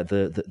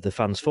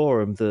fans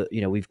forum that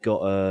we've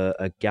got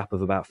a gap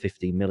of about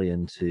 15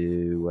 million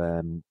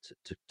to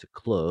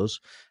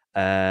close,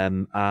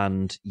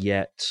 and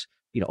yet.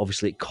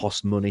 Obviously it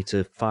costs money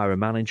to fire a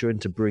manager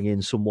and to bring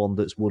in someone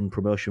that's won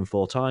promotion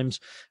 4 times.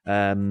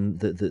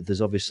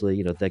 There's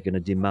obviously, they're going to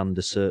demand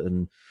a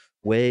certain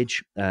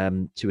wage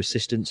to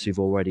assistants who've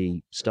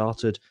already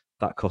started.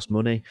 That costs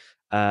money.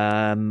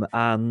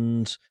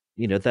 And,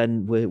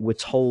 then we're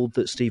told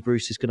that Steve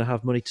Bruce is going to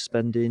have money to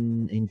spend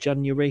in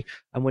January,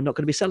 and we're not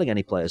going to be selling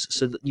any players.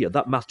 So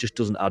that math just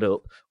doesn't add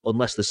up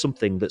unless there's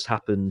something that's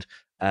happened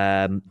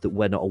that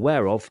we're not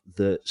aware of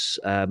that's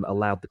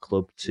allowed the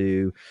club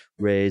to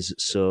raise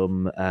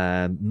some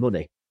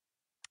money.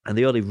 And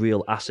the only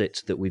real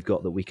asset that we've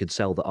got that we could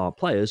sell that aren't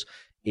players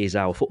is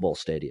our football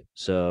stadium.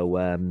 So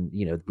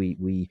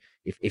we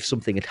if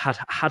something had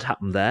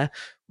happened there,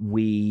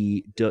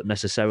 we don't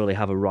necessarily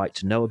have a right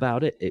to know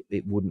about it.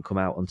 It wouldn't come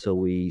out until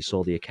we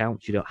saw the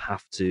accounts. You don't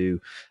have to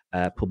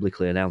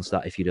publicly announce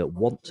that if you don't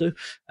want to.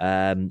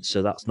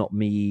 So that's not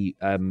me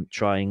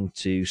trying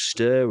to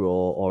stir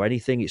or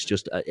anything. It's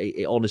just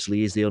it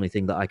honestly is the only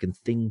thing that I can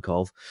think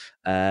of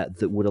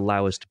that would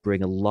allow us to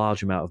bring a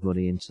large amount of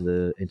money into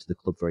the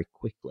club very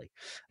quickly.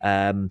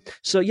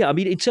 So yeah, I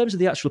mean, in terms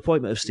of the actual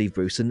appointment of Steve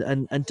Bruce,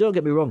 and don't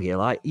get me wrong here,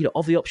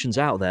 of the options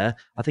out there,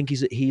 I think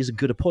he is a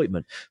good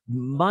appointment.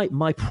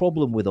 My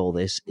problem with all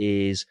this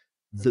is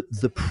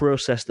the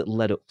process that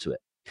led up to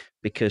it,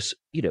 because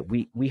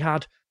we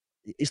had.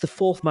 It's the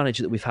 4th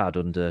manager that we've had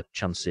under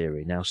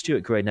Chansiri. Now,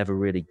 Stuart Gray never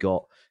really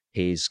got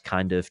his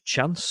kind of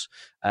chance.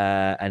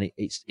 And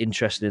it's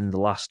interesting in the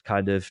last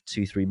kind of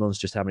 2-3 months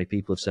just how many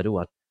people have said,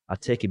 "Oh,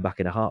 I'd take him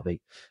back in a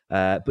heartbeat."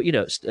 But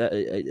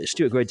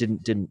Stuart Gray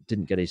didn't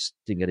get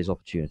his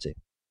opportunity.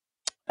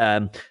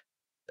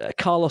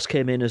 Carlos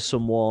came in as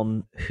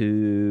someone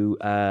who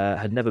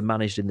had never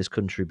managed in this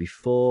country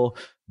before,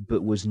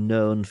 but was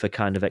known for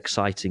kind of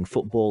exciting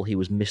football. He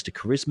was Mr.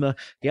 Charisma.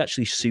 He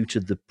actually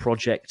suited the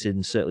project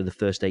in certainly the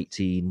first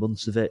 18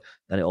 months of it.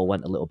 Then it all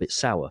went a little bit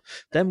sour.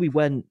 Then we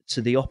went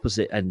to the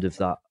opposite end of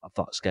that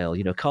scale.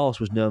 Carlos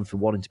was known for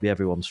wanting to be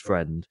everyone's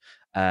friend.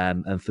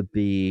 And for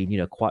being,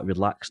 quite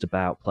relaxed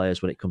about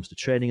players when it comes to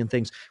training and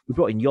things. We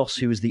brought in Jos,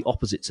 who was the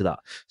opposite to that.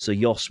 So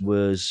Jos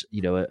was,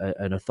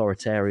 an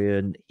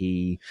authoritarian.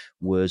 He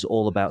was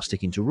all about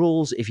sticking to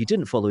rules. If you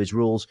didn't follow his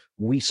rules,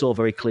 we saw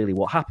very clearly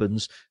what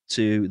happens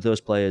to those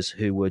players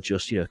who were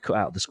just, cut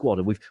out of the squad.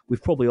 And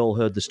we've probably all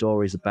heard the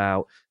stories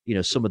about,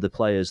 some of the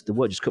players that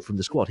weren't just cut from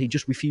the squad. He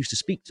just refused to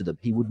speak to them.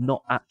 He would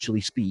not actually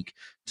speak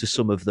to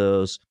some of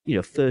those,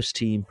 first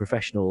team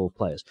professional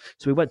players.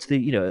 So we went to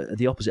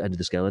the opposite end of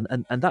the scale,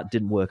 and that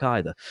didn't work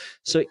either.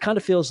 So it kind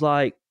of feels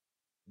like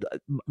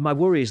my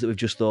worry is that we've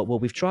just thought, well,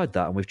 we've tried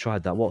that and we've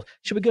tried that. Well,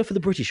 should we go for the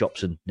British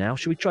option now?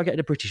 Should we try getting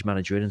a British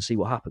manager in and see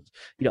what happens?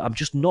 I'm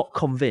just not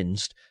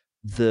convinced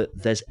that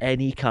there's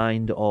any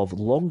kind of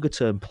longer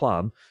term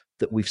plan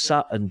that we've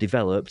sat and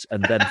developed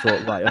and then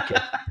thought, right, okay.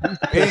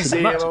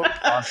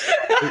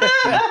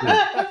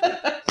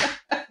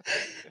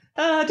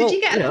 Did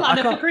you get a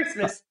planner for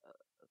Christmas?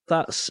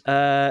 That's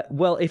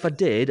well, if I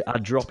did,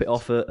 I'd drop it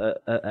off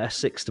at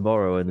 6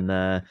 tomorrow,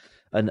 and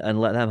and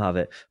let them have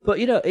it. But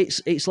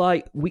it's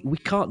like we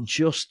can't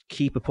just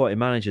keep appointing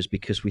managers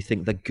because we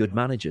think they're good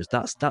managers.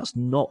 That's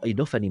not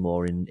enough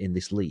anymore in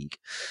this league.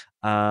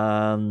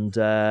 And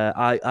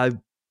I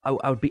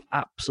would be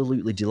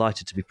absolutely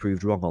delighted to be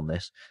proved wrong on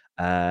this.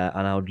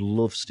 And I would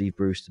love Steve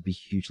Bruce to be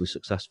hugely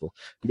successful.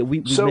 We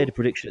made a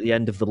prediction at the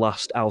end of the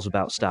last Owls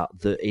About stat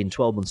that in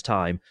 12 months'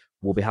 time,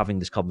 we'll be having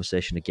this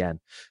conversation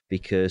again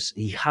because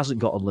he hasn't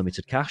got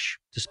unlimited cash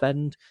to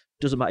spend.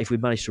 Doesn't matter if we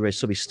manage to raise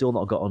some, he's still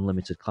not got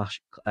unlimited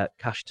cash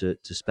to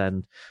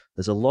spend.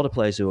 There's a lot of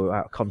players who are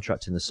out of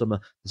contract in the summer.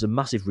 There's a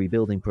massive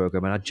rebuilding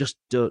program, and I just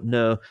don't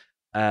know.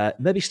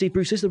 Maybe Steve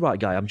Bruce is the right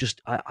guy.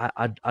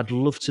 I'd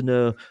love to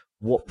know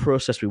what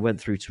process we went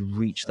through to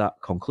reach that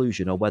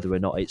conclusion, or whether or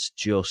not it's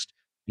just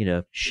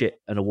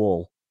shit and a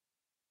wall.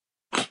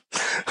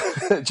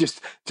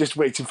 just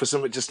waiting for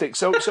something to stick.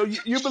 So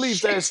you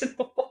believe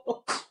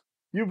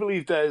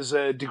there's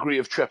a degree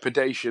of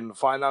trepidation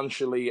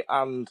financially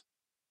and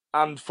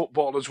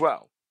football as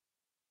well?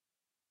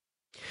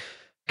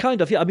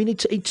 Kind of, yeah. I mean,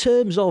 in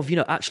terms of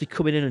actually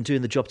coming in and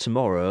doing the job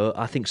tomorrow,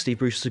 I think Steve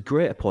Bruce is a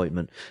great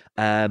appointment.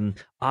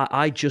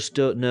 I just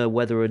don't know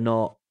whether or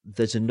not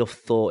there's enough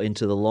thought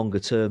into the longer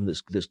term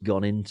that's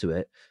gone into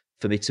it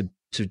for me to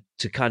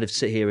kind of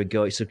sit here and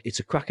go, it's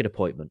a cracking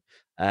appointment.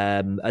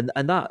 And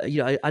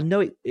that I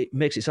know it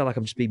makes it sound like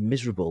I'm just being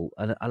miserable,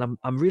 and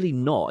I'm really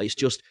not. It's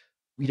just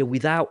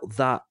without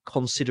that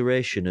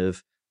consideration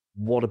of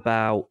what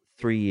about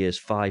 3 years,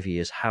 5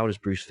 years, how does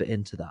Bruce fit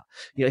into that?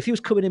 If he was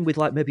coming in with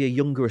like maybe a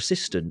younger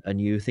assistant and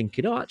you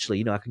thinking, oh,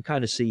 actually, I can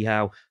kind of see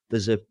how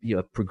there's a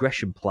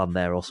progression plan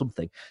there or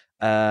something,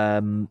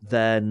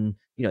 then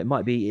it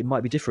might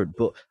be different.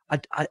 But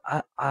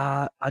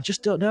I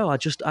just don't know.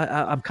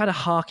 I'm kind of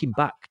harking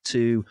back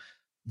to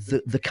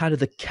the kind of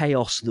the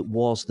chaos that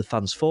was the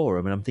fans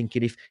forum, and I'm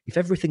thinking if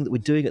everything that we're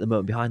doing at the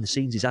moment behind the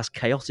scenes is as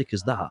chaotic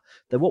as that,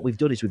 then what we've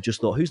done is we've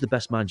just thought, who's the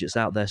best manager that's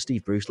out there?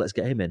 Steve Bruce, let's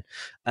get him in.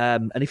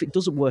 And if it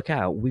doesn't work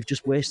out, we've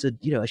just wasted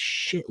a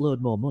shitload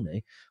more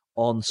money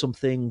on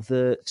something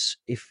that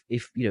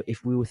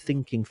if we were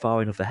thinking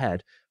far enough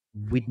ahead,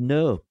 we'd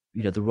know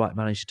the right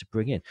manager to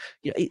bring in.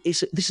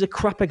 This is a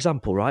crap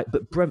example, right?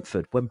 But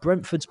Brentford, when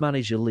Brentford's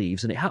manager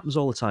leaves, and it happens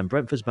all the time,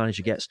 Brentford's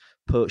manager gets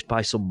poached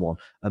by someone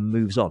and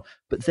moves on.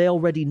 But they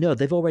already know,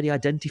 they've already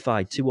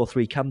identified 2 or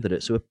 3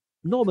 candidates who are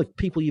normally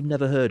people you've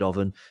never heard of,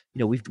 and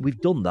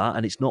we've done that,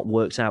 and it's not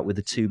worked out with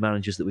the 2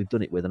 managers that we've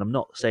done it with. And I'm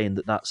not saying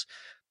that that's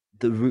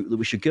the route that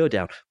we should go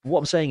down. But what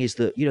I'm saying is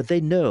that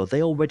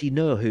they already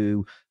know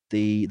who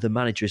the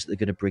manager is that they're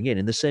going to bring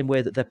in the same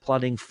way that they're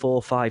planning 4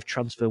 or 5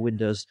 transfer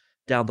windows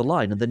down the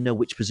line, and then know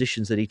which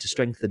positions they need to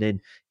strengthen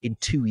in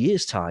 2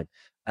 years' time.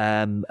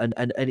 And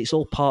it's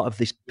all part of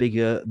this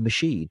bigger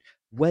machine.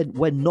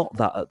 We're not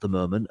that at the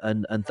moment,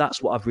 and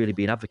that's what I've really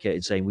been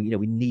advocating, saying we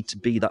need to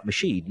be that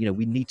machine.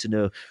 We need to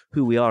know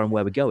who we are and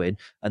where we're going,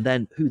 and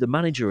then who the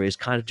manager is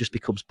kind of just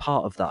becomes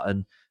part of that.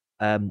 And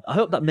I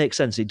hope that makes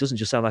sense. It doesn't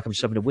just sound like I'm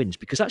just having a whinge,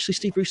 because actually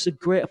Steve Bruce is a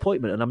great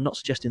appointment, and I'm not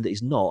suggesting that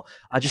he's not.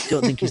 I just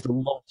don't think he's the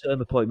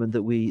long-term appointment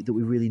that we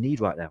really need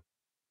right now.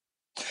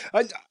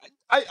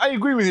 I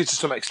agree with you to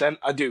some extent.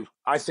 I do.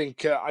 I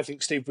think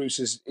Steve Bruce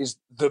is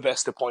the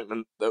best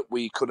appointment that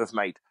we could have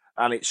made,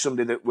 and it's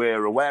somebody that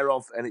we're aware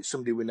of, and it's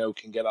somebody we know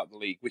can get out of the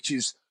league, which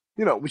is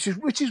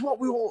what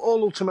we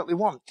all ultimately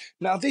want.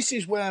 Now, this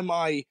is where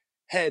my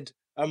head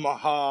and my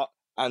heart,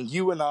 and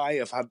you and I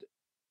have had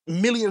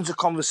millions of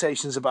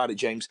conversations about it,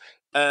 James,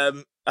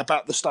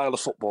 about the style of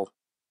football,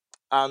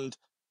 and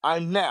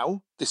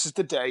this is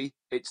the day,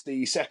 it's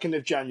the 2nd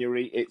of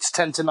January, it's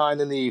 10 to 9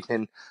 in the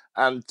evening,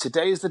 and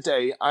today is the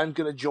day I'm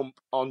going to jump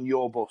on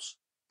your bus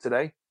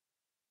today,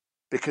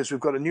 because we've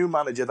got a new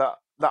manager that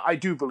I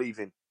do believe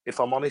in. If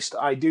I'm honest,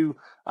 I do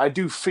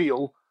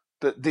feel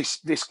that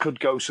this could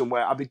go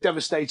somewhere. I'd be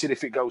devastated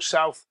if it goes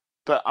south,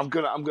 but I'm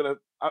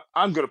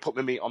gonna put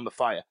my meat on the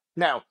fire.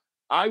 Now,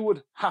 I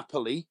would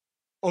happily,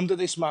 under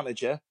this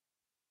manager,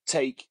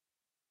 take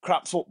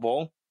crap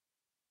football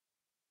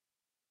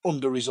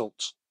under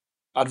results.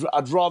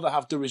 I'd rather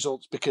have the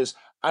results, because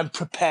I'm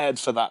prepared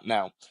for that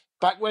now.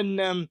 Back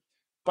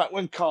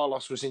when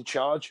Carlos was in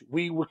charge,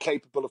 we were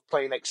capable of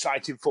playing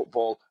exciting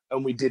football,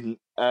 and we didn't,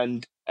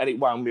 and it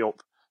wound me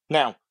up.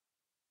 Now,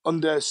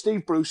 under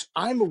Steve Bruce,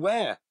 I'm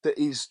aware that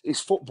his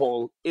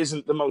football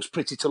isn't the most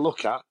pretty to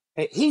look at.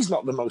 He's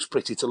not the most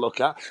pretty to look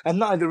at, and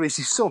neither is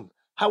his son.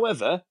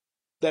 However,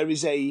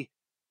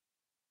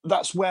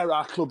 that's where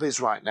our club is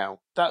right now.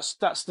 That's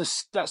the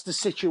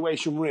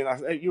situation we're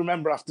in. You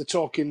remember after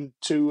talking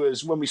to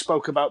us when we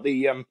spoke about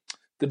the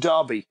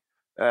derby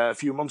a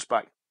few months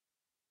back.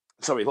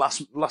 Sorry,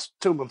 last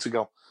 2 months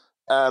ago,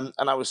 and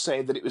I was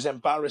saying that it was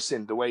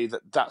embarrassing the way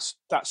that's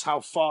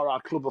how far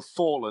our club have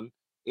fallen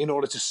in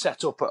order to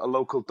set up at a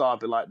local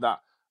derby like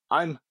that.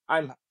 I'm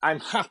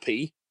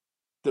happy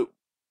that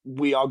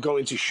we are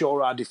going to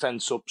shore our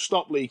defence up,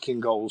 stop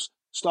leaking goals,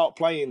 start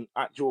playing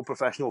actual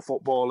professional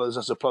footballers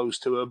as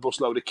opposed to a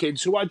busload of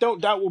kids who I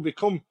don't doubt will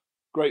become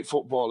great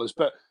footballers.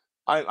 But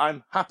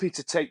I'm happy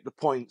to take the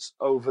points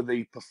over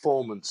the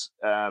performance.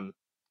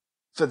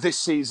 for this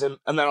season,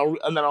 and then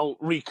I'll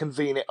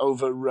reconvene it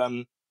over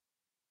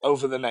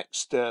the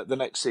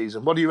next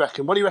season. What do you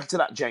reckon? What do you reckon to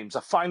that, James?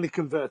 I finally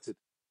converted.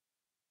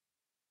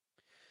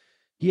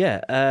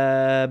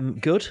 Yeah,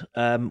 good.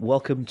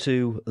 Welcome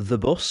to the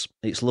bus.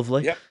 It's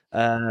lovely. Yep.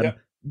 Yep.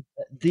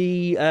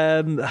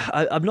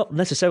 I'm not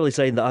necessarily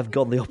saying that I've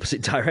gone the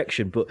opposite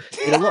direction, but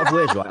in a lot of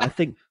ways, right? I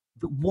think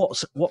that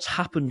what's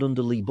happened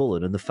under Lee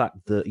Bullen and the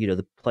fact that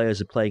the players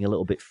are playing a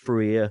little bit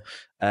freer,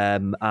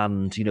 and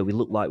we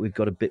look like we've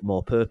got a bit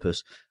more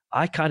purpose.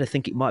 I kind of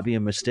think it might be a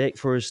mistake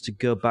for us to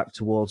go back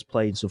towards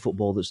playing some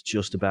football that's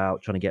just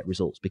about trying to get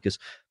results, because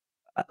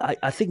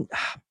I think.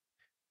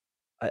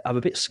 I'm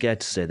a bit scared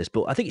to say this,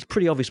 but I think it's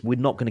pretty obvious we're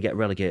not going to get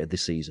relegated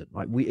this season.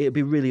 Right? It'd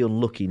be really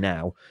unlucky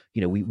now.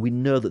 We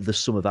know that the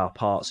sum of our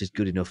parts is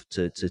good enough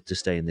to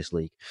stay in this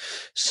league.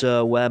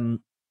 So,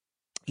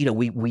 we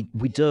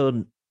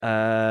don't.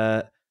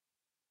 I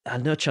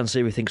know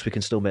Chansiri thinks we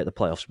can still make the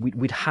playoffs.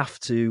 We'd have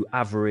to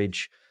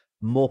average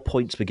more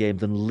points per game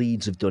than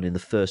Leeds have done in the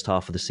first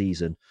half of the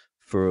season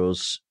for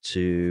us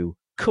to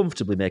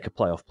comfortably make a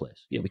playoff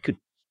place. We could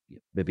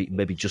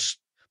maybe just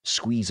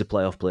squeeze a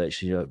playoff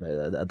place,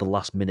 at the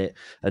last minute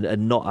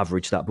and not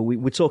average that. But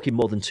we're talking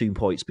more than 2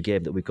 points per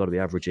game that we've got to be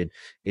averaging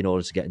in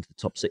order to get into the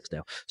top six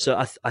now. So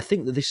I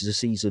think that this is a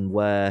season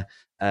where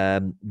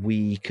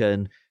we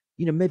can,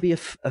 maybe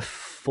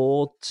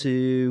afford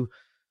to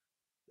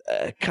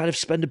kind of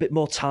spend a bit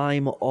more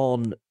time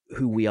on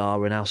who we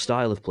are and our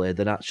style of play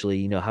than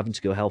actually, having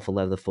to go hell for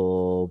leather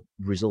for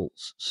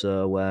results.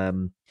 So,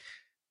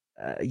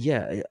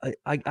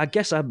 I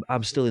guess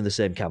I'm still in the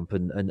same camp,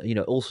 and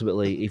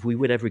ultimately, if we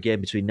win every game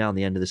between now and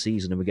the end of the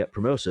season and we get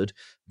promoted,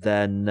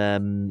 then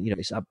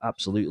it's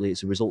absolutely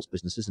it's a results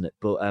business, isn't it?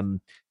 But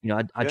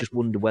I just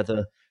wonder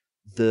whether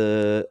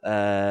the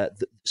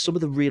some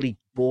of the really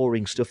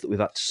boring stuff that we've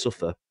had to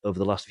suffer over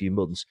the last few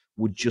months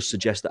would just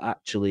suggest that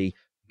actually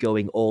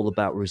going all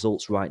about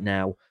results right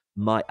now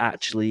might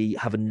actually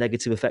have a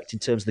negative effect in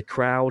terms of the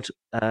crowd,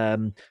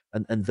 and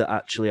that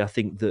actually I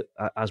think that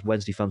as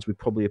Wednesday fans we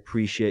probably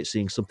appreciate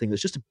seeing something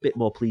that's just a bit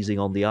more pleasing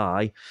on the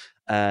eye,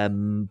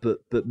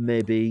 but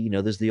maybe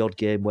there's the odd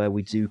game where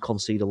we do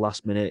concede a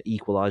last minute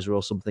equaliser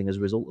or something as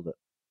a result of it.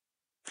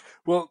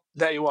 Well,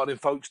 there you are then,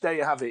 folks. There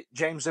you have it.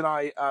 James and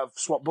I have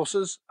swapped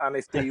buses, and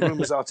if the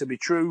rumours are to be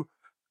true,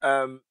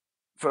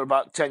 for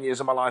about 10 years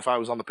of my life I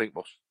was on the pink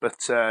bus.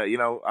 But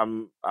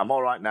I'm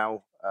all right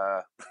now.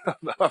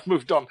 I've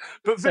moved on.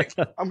 But Vic,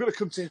 I'm going to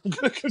come to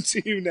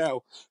you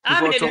now.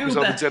 I'm in an Uber.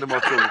 I'm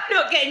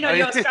not getting on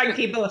your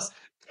stranky bus.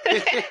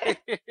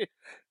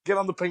 Get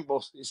on the pink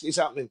bus. It's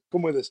happening.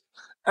 Come with us.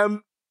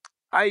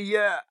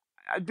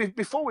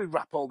 Before we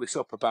wrap all this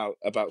up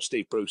about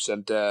Steve Bruce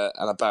and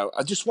about,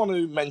 I just want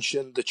to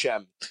mention the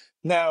chairman.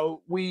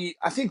 Now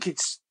I think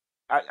it's,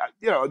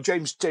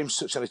 James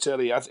touched on it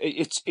earlier.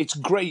 It's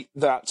great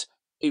that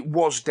it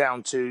was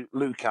down to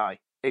Lukai.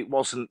 It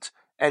wasn't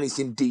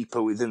anything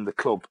deeper within the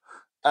club.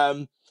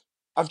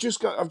 I've just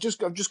got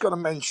to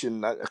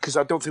mention, because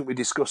I don't think we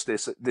discussed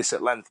this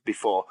at length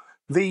before.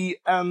 It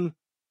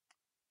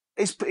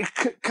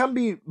can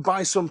be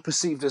by some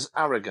perceived as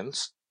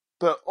arrogance,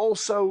 but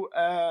also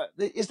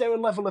is there a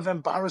level of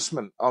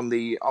embarrassment on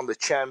the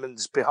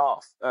chairman's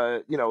behalf?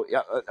 On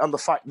the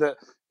fact that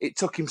it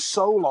took him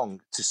so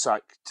long to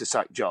sack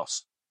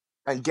Joss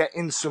and get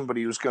in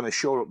somebody who's going to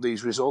shore up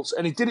these results,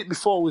 and he did it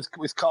before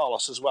with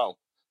Carlos as well.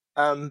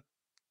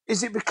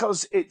 Is it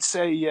because it's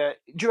do you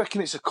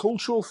reckon it's a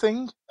cultural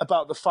thing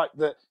about the fact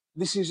that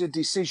this is a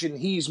decision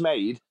he's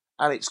made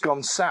and it's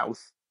gone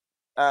south?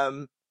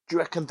 Do you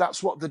reckon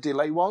that's what the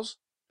delay was?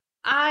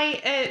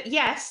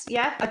 Yes,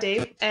 I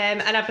do.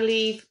 And I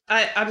believe,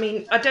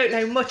 I don't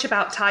know much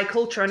about Thai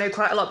culture. I know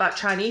quite a lot about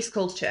Chinese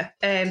culture.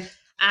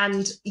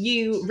 And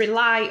you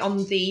rely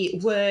on the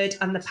word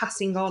and the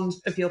passing on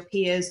of your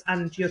peers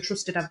and your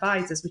trusted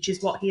advisors, which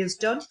is what he has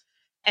done.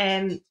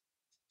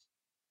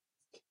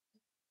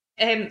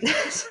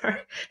 Sorry,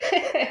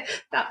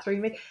 that threw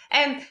me.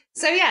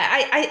 So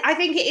yeah, I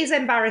think it is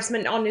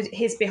embarrassment on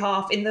his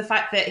behalf in the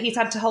fact that he's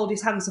had to hold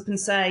his hands up and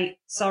say,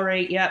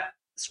 sorry, yep,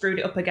 screwed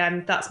it up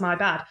again, that's my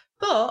bad.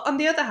 But on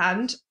the other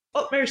hand,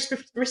 utmost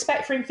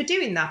respect for him for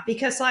doing that,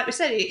 because like we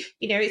said,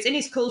 it's in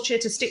his culture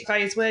to stick by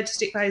his word, to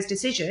stick by his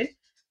decision,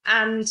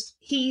 and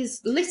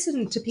he's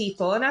listened to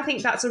people. And I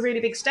think that's a really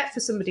big step for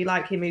somebody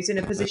like him who's in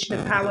a position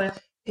of power,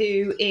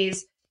 who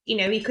is,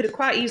 he could have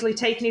quite easily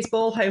taken his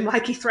ball home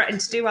like he threatened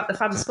to do at the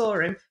fans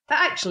forum. But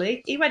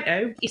actually, he went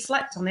home, he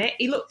slept on it,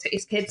 he looked at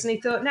his kids and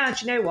he thought,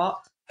 do you know what?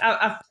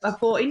 I've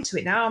bought into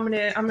it now, I'm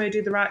gonna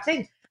do the right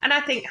thing. And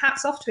I think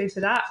hats off to him for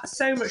that.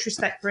 So much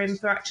respect for him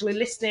for actually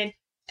listening.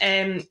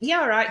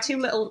 All right,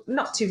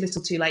 not too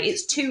little too late.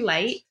 It's too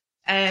late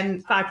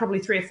by probably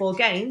 3 or 4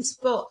 games.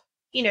 But,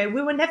 we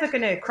were never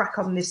going to crack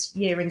on this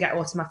year and get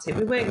automatic.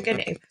 We weren't going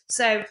to.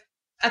 So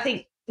I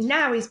think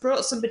now he's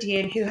brought somebody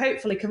in who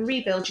hopefully can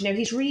rebuild.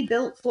 He's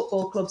rebuilt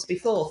football clubs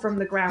before from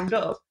the ground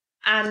up.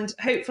 And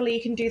hopefully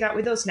he can do that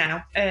with us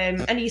now.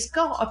 And he's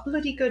got a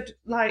bloody good,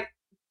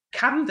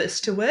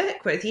 canvas to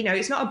work with.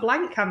 It's not a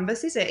blank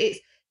canvas, is it?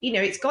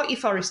 It's got your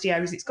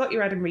Forestiers, it's got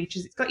your Adam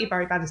Reaches, it's got your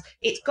Barry Banders,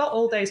 it's got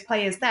all those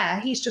players there.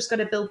 He's just going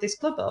to build this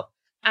club up.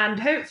 And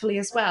hopefully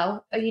as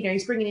well,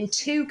 he's bringing in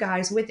 2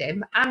 guys with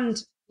him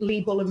and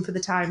Lee Bullen for the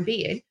time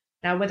being.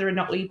 Now, whether or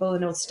not Lee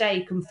Bullen will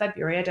stay come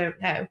February, I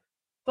don't know.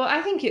 But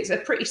I think it's a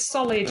pretty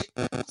solid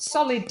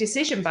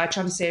decision by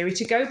Chansiri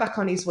to go back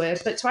on his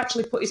word, but to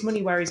actually put his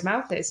money where his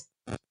mouth is.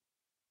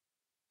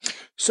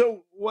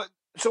 So what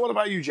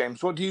about you,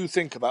 James? What do you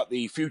think about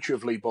the future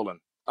of Lee Bullen?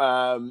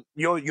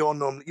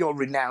 You're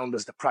renowned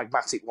as the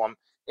pragmatic one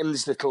in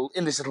this little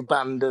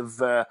band of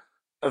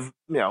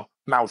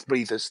mouth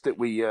breathers that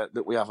we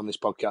have on this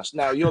podcast.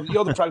 Now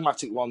you're the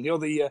pragmatic one. You're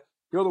the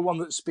one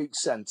that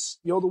speaks sense.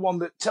 You're the one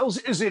that tells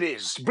it as it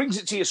is, brings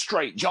it to you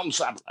straight. John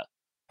Sadler.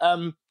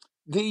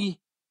 The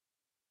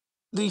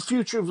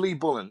future of Lee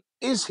Bullen,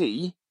 is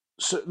he?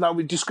 So now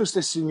we discussed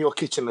this in your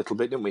kitchen a little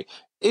bit, didn't we?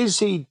 Is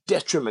he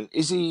detriment?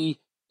 Is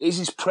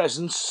his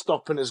presence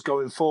stopping us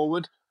going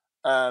forward?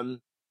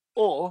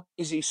 Or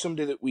is he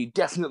somebody that we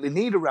definitely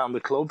need around the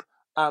club?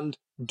 And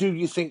do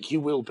you think he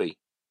will be?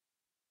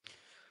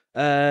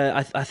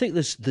 I think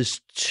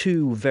there's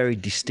 2 very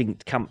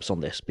distinct camps on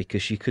this,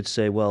 because you could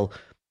say, well,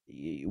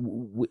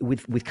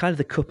 with kind of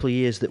the couple of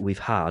years that we've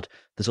had,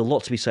 there's a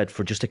lot to be said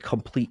for just a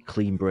complete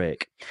clean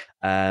break,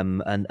 and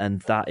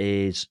that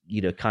is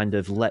kind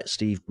of let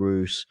Steve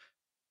Bruce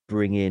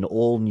bring in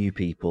all new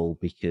people,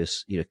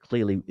 because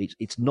clearly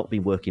it's not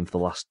been working for the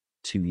last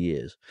 2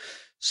 years.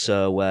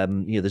 So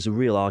there's a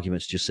real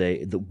argument to just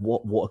say that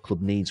what a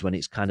club needs when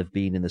it's kind of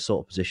been in the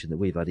sort of position that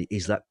we've had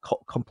is that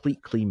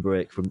complete clean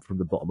break from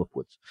the bottom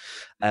upwards.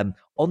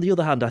 On the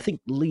other hand, I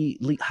think Lee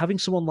having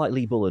someone like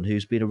Lee Bullen,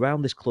 who's been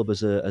around this club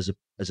as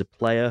a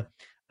player,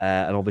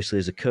 and obviously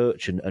as a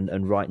coach,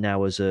 and right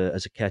now as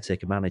a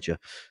caretaker manager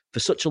for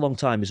such a long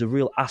time, is a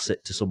real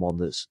asset to someone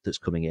that's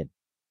coming in.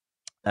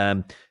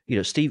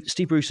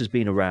 Steve Bruce has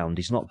been around.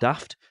 He's not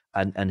daft,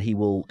 and he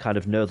will kind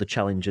of know the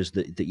challenges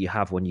that you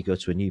have when you go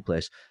to a new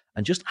place.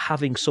 And just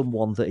having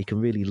someone that he can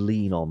really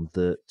lean on,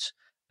 that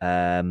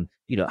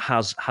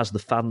has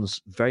the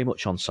fans very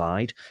much on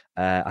side.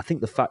 I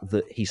think the fact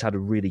that he's had a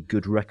really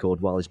good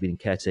record while he's been in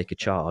caretaker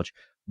charge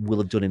will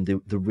have done him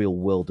the real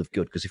world of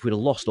good. Because if we'd have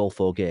lost all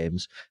 4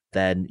 games,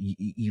 then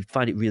you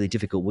find it really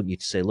difficult, wouldn't you,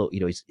 to say, look,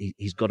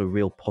 he's got a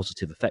real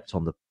positive effect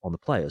on the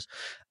players.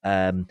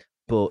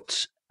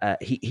 But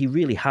he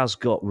really has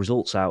got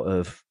results out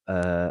of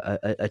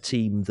a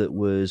team that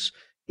was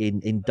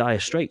in dire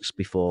straits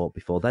before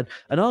then,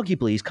 and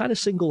arguably he's kind of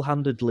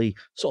single-handedly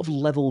sort of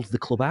levelled the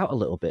club out a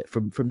little bit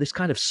from this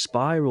kind of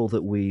spiral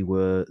that we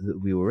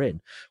were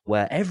in,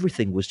 where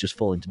everything was just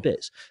falling to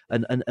bits.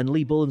 And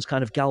Lee Bullen's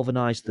kind of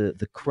galvanised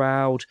the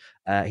crowd.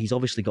 He's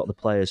obviously got the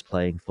players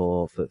playing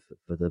for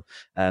them,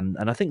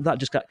 and I think that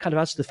just kind of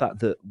adds to the fact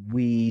that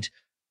we'd.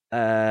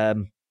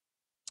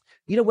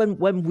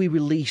 When we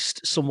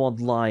released someone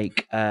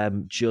like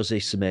Jose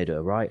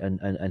Semedo, right,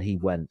 and he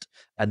went,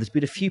 and there's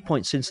been a few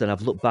points since then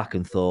I've looked back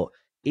and thought,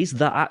 is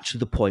that actually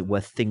the point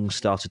where things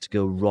started to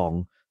go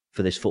wrong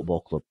for this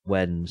football club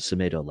when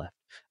Semedo left?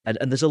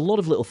 And there's a lot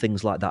of little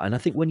things like that. And I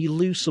think when you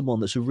lose someone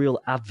that's a real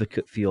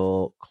advocate for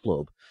your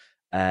club,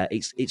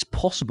 it's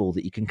possible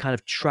that you can kind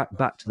of track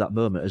back to that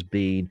moment as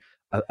being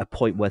a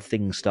point where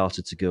things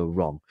started to go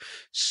wrong.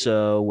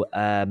 So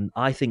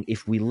I think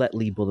if we let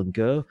Lee Bullen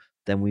go,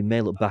 then we may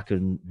look back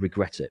and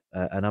regret it.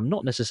 And I'm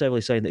not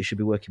necessarily saying that he should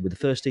be working with the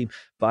first team,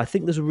 but I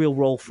think there's a real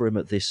role for him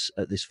at this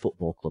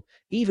football club,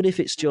 even if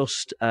it's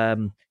just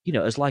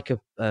as like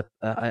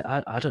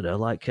I don't know,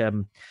 like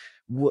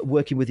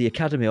working with the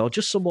academy, or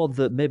just someone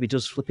that maybe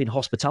does flipping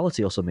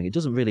hospitality or something. It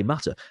doesn't really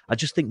matter. I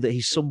just think that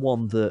he's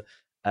someone that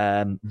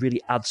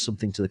really adds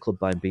something to the club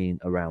by being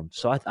around.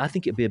 So I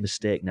think it'd be a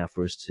mistake now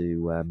for us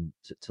to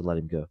let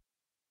him go.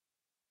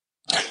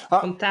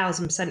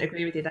 1000%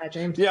 agree with you there,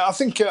 James. Yeah, I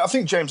think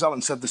James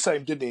Allen said the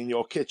same, didn't he, in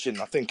your kitchen?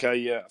 I think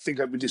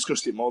we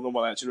discussed it more than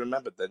what I actually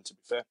remembered then, to be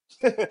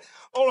fair.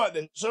 All right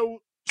then.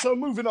 So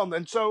moving on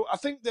then. So I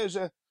think there's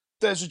a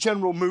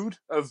general mood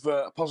of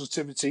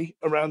positivity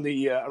around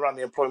the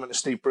employment of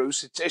Steve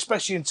Bruce,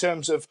 especially in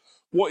terms of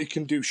what he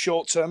can do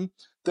short term.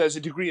 There's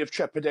a degree of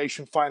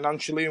trepidation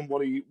financially, and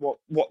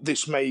what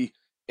this may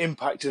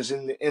impact us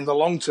in the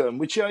long term,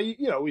 which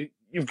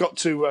you've got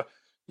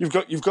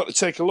to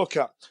take a look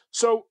at.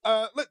 So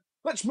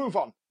let's move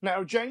on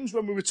now, James.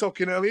 When we were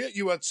talking earlier,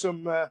 you had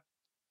some.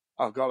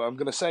 I'm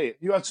going to say it.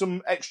 You had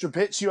some extra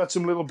bits. You had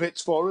some little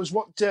bits for us.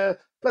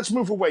 Let's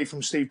move away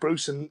from Steve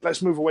Bruce and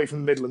let's move away from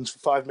the Midlands for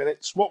 5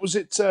 minutes. What was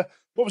it?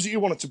 What was it you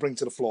wanted to bring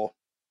to the floor?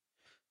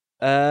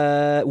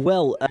 A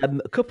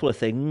couple of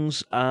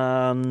things,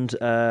 and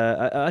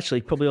actually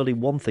probably only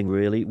one thing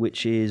really,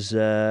 which is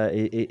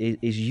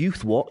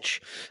Youth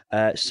Watch.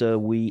 So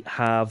we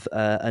have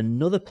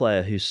another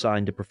player who's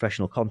signed a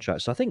professional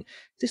contract. So I think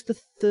is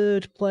this the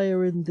 3rd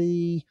player in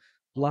the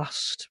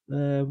last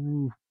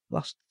 2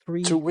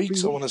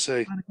 weeks, I want to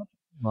say.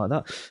 Like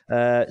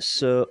that.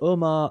 So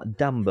Omar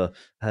Damba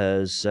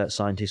has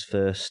signed his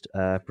first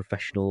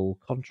professional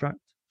contract.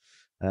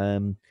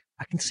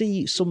 I can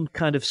see some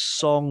kind of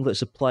song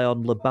that's a play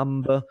on La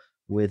Bamba,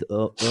 with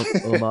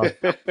Omar.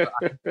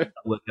 I'm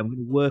going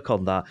to work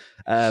on that.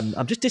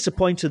 I'm just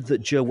disappointed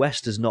that Joe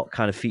West has not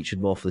kind of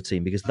featured more for the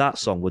team, because that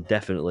song would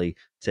definitely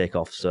take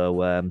off.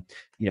 So,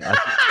 yeah.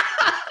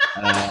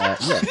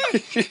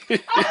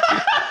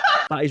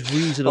 That is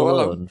reason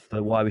alone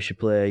for why we should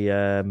play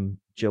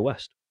Joe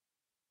West.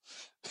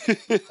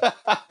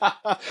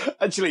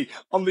 Actually,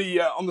 on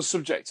the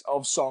subject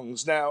of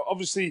songs, now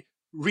obviously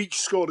Reach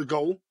scored a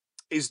goal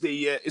is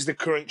the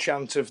current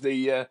chant of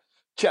the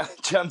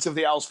chant of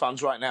the Owls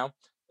fans right now.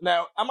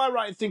 Now, am I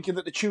right in thinking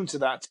that the tune to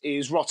that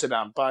is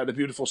Rotterdam by the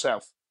Beautiful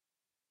South?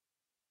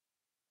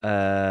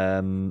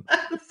 I'm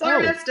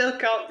sorry, I still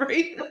can't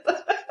breathe.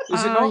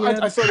 Is it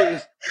not? I thought it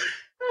is.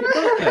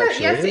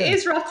 Yes, it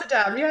is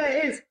Rotterdam. Yeah,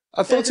 it is.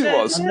 I thought it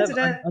was. I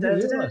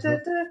didn't realise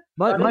that.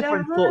 My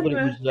friend thought that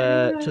it was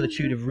to the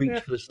tune of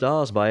 "Reach for the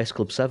Stars" by S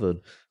Club 7.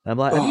 I'm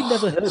like, have you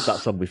never heard that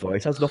song before?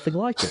 It sounds nothing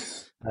like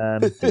it.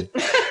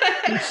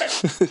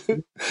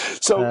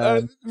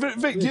 So,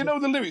 Vic, do you know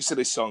the lyrics to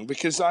this song?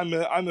 Because I'm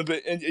a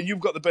bit, and you've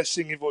got the best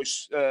singing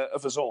voice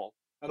of us all,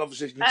 and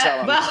obviously you can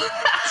tell I'm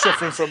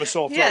suffering from a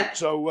sore throat. Yeah.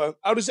 So,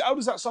 how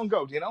does that song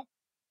go? Do you know?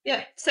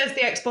 Yeah, says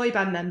the ex-boy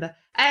band member.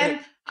 I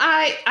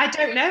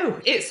don't know.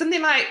 It's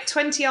something like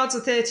 20 yards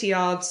or 30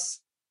 yards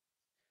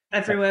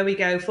everywhere we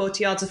go,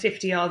 40 yards or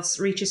 50 yards,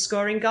 reaches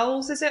scoring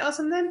goals, is it, or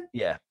something?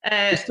 Yeah.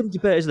 There's some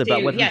debate, isn't there,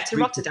 about whether to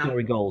Rotterdam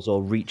scoring goals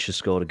or Reach has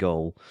scored a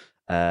goal.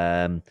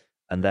 And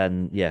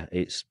then,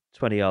 it's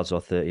 20 yards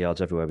or 30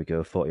 yards everywhere we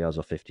go, 40 yards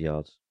or 50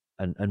 yards,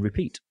 and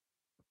repeat.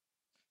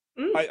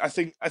 I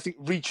think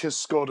Reach has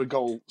scored a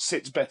goal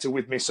sits better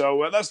with me.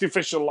 So that's the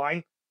official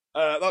line.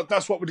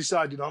 That's what we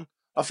decided on.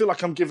 I feel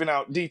like I'm giving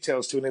out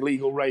details to an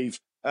illegal rave.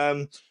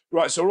 Right,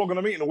 so we're all going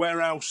to meet in a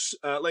warehouse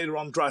later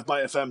on, Drive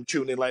by FM,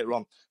 tune in later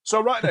on. So,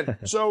 right then.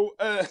 So,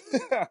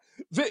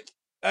 Vic,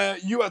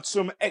 you had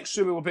some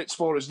extra little bits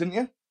for us, didn't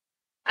you?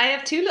 I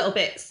have 2 little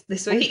bits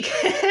this week.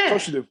 Of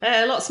course you do.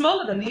 A lot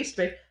smaller than they used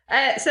to be.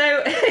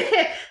 So,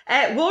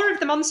 War of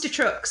the Monster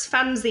Trucks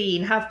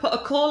fanzine have put a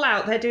call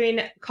out. They're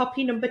doing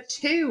copy number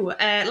 2.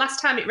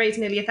 Last time it raised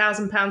nearly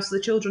 £1,000 for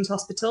the Children's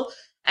Hospital.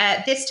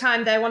 This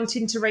time they're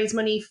wanting to raise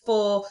money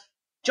for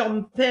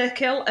John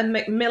Burkill and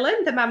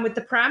Macmillan, the man with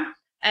the pram.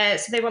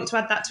 So they want to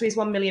add that to his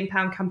 £1 million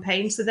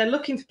campaign. So they're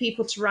looking for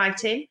people to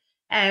write in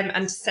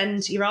and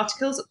send your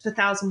articles up to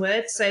 1,000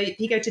 words. So if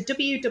you go to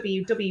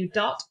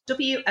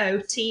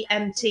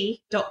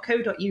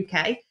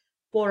www.wotmt.co.uk,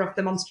 War of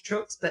the Monster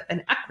Trucks, but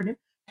an acronym,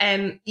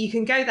 you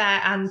can go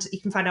there and you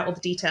can find out all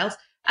the details.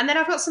 And then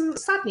I've got some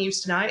sad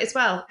news tonight as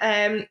well.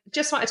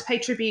 Just wanted to pay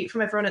tribute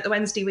from everyone at the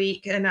Wednesday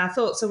Week, and our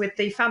thoughts are with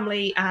the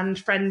family and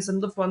friends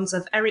and loved ones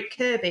of Eric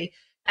Kirby,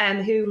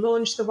 who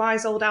launched the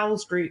Wise Old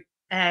Owls group,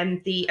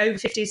 the over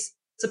 50s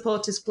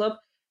supporters club.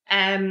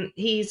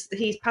 He's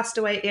passed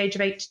away at the age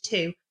of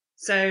 82.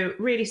 So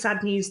really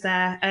sad news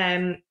there.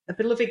 A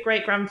beloved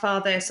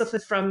great-grandfather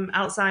suffered from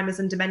Alzheimer's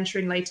and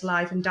dementia in later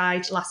life and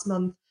died last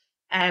month.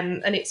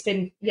 And it's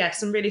been,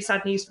 some really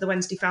sad news for the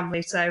Wednesday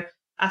family. So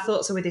our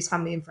thoughts are with his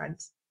family and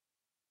friends.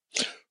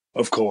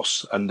 Of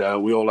course. And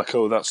we all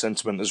echo that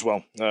sentiment as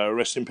well.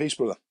 Rest in peace,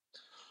 brother.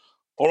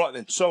 All right,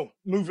 then. So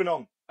moving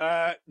on.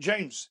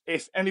 James,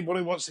 if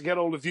anybody wants to get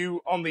hold of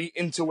you on the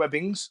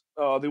interwebbings,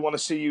 they want to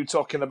see you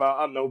talking about,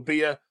 I don't know,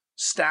 beer,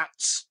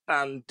 stats,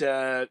 and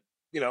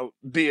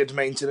beard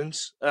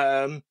maintenance.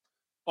 Or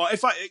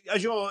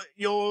as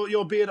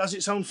your beard has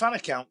its own fan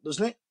account,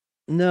 doesn't it?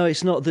 No,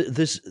 it's not.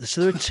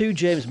 There are 2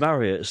 James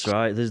Marriotts,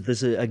 right?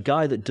 There's a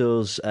guy that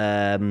does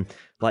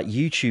like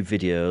YouTube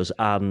videos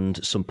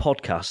and some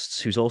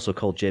podcasts who's also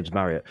called James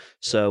Marriott.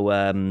 So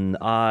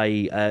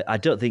I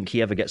don't think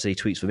he ever gets any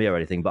tweets from me or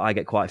anything, but I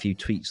get quite a few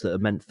tweets that are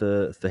meant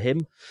for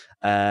him.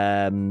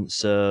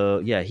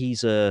 So yeah,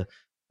 he's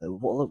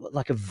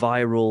like a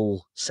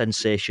viral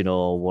sensation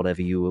or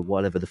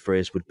whatever the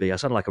phrase would be. I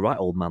sound like a right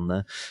old man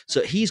there.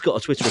 So he's got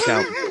a Twitter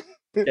account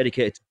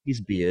dedicated to his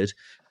beard,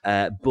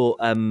 but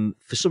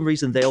for some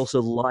reason they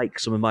also like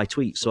some of my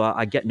tweets, so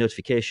I get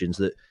notifications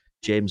that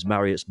James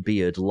Marriott's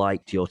beard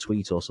liked your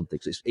tweet or something.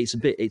 So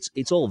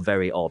it's all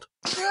very odd.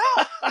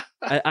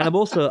 And I'm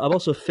also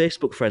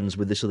Facebook friends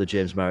with this other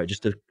James Marriott,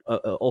 just to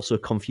also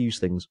confuse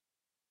things.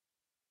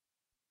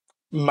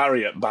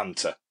 Marriott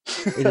banter.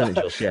 Isn't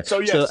it just? Yeah. So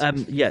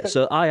yes.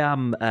 So I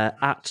am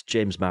at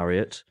James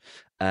Marriott.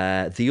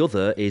 The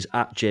other is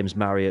at James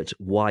Marriott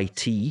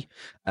YT,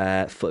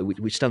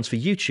 which stands for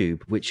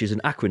YouTube, which is an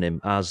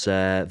acronym, as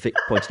Vic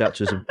pointed out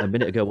to us a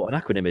minute ago what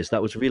an acronym is.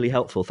 That was really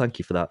helpful. Thank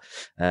you for that,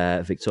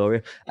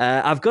 Victoria.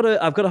 I've got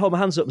to hold my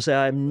hands up and say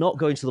I'm not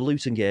going to the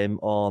Luton game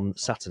on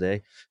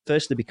Saturday.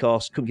 Firstly,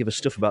 because I couldn't give a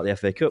stuff about the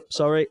FA Cup.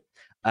 Sorry.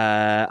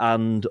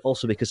 And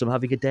also because I'm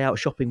having a day out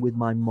shopping with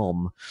my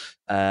mum.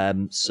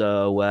 And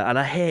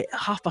I hate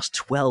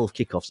 12:30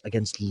 kickoffs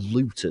against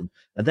Luton,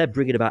 and they're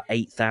bringing about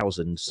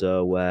 8,000.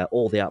 So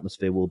all the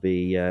atmosphere will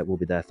be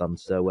there,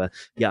 fans. So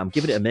I'm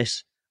giving it a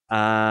miss.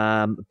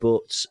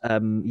 But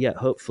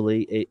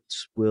hopefully it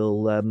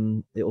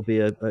will. It'll be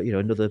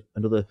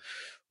another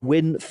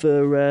win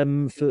for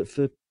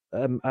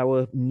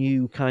our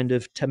new kind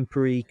of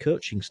temporary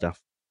coaching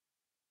staff.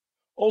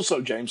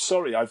 Also, James,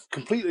 sorry, I've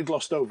completely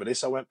glossed over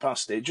this. I went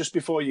past it. Just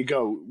before you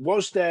go,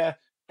 was there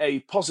a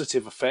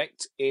positive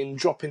effect in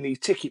dropping the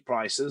ticket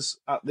prices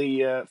at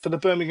the for the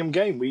Birmingham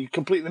game? We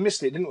completely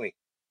missed it, didn't we?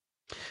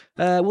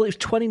 Well, it was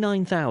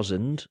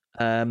 29,000.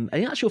 And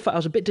in actual fact, I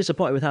was a bit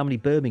disappointed with how many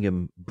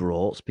Birmingham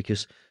brought,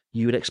 because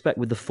you would expect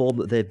with the form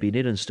that they've been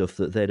in and stuff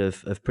that they'd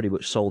have pretty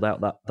much sold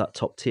out that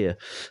top tier.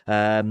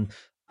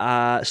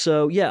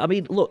 So yeah, I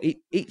mean, look,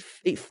 it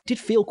did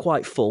feel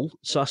quite full.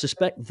 So I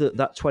suspect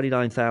that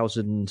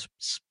 29,000,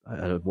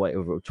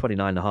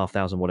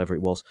 29,500, whatever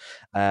it was,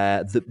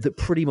 that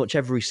pretty much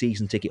every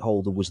season ticket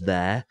holder was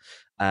there.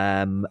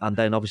 And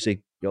then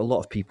obviously a lot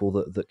of people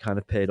that kind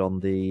of paid on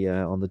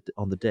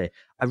the day.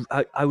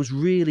 I was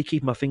really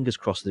keeping my fingers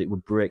crossed that it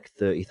would break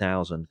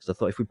 30,000, because I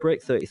thought if we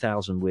break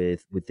 30,000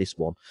 with this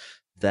one,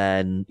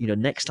 then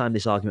next time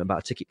this argument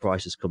about ticket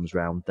prices comes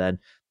round, then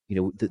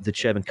the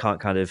chairman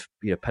can't kind of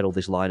peddle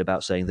this line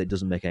about saying that it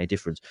doesn't make any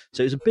difference.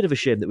 So it was a bit of a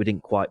shame that we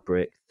didn't quite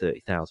break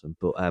 30,000,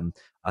 but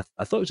I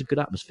thought it was a good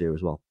atmosphere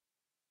as well.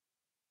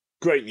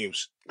 Great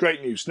news.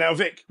 Great news. Now,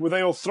 Vic, were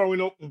they all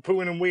throwing up and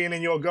pooing and weeing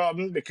in your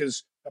garden?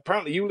 Because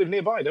apparently you live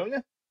nearby, don't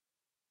you?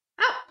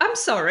 Oh, I'm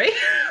sorry.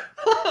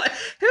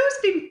 Who's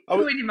been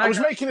pooing in my garden? I was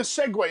making a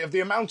segue of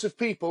the amount of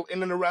people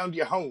in and around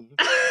your home.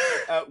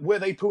 Were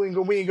they pooing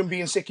and weeing and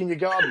being sick in your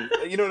garden?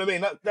 You know what I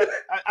mean?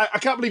 I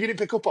can't believe you didn't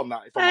pick up on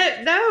that.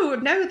 No,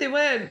 they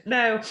weren't.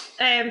 No.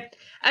 And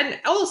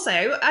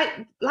also,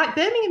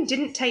 Birmingham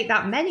didn't take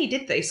that many,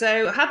 did they?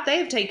 So had they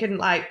have taken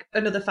like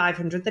another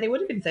 500, then it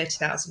would have been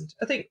 30,000.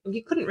 I think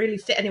you couldn't really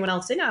fit anyone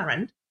else in our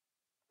end.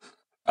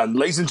 And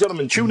ladies and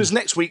gentlemen, tune us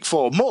next week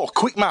for more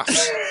quick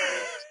maths.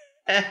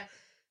 Do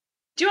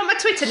you want my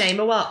Twitter name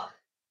or what?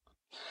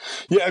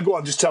 Yeah, go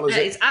on, just tell us.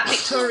 It's at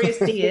Victoria's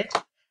Beard,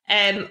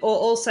 or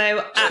also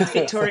at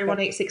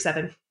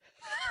Victoria1867.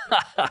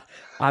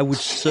 I would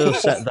so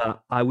set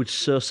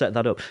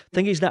that up.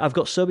 Thing is that I've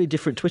got so many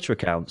different Twitter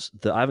accounts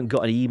that I haven't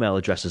got any email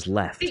addresses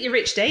left. I think you're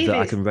Rich David. That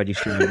I can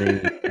register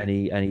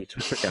any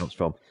Twitter accounts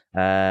from.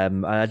 I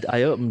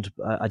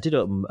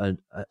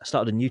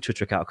started a new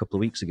Twitter account a couple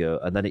of weeks ago,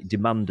 and then it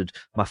demanded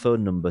my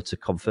phone number to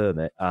confirm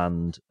it,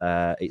 and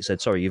it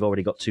said, "Sorry, you've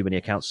already got too many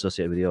accounts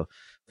associated with your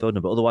phone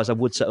number. Otherwise, I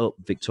would set up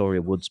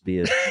Victoria Woods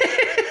Beard."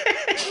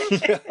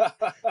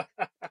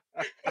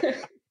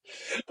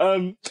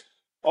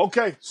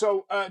 Okay,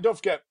 so don't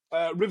forget,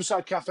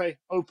 Riverside Cafe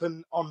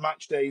open on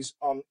match days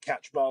on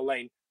Catch Bar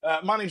Lane.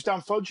 My name's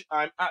Dan Fudge.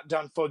 I'm at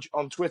Dan Fudge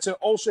on Twitter.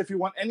 Also, if you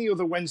want any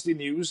other Wednesday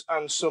news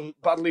and some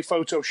badly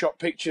photoshopped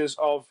pictures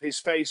of his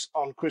face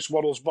on Chris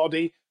Waddle's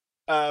body,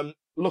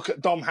 look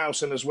at Dom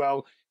Howson as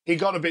well. He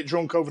got a bit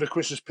drunk over the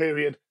Christmas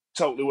period.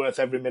 Totally worth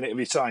every minute of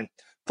your time.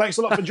 Thanks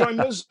a lot for joining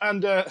us,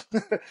 and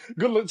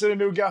good luck to the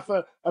new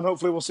gaffer, and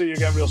hopefully we'll see you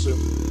again real soon.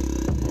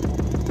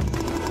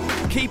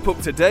 Keep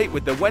up to date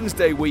with the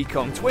Wednesday Week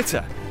on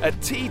Twitter at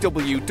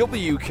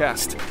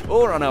TWWcast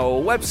or on our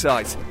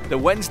website,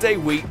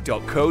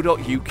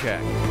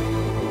 thewednesdayweek.co.uk.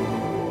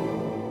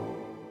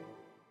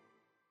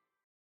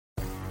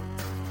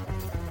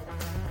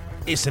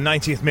 It's the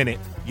 90th minute.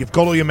 You've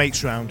got all your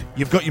mates round.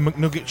 You've got your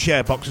McNugget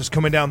share boxes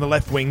coming down the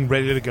left wing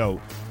ready to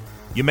go.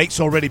 Your mate's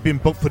already been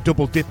booked for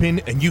double dipping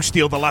and you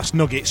steal the last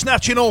nugget,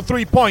 snatching all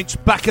 3 points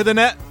back of the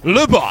net.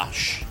 Le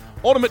Bosch.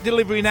 Order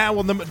McDelivery now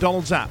on the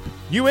McDonald's app.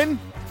 You in?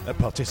 At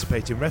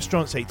participating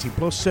restaurants, 18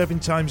 plus,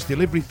 serving times,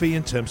 delivery fee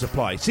and terms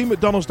apply. See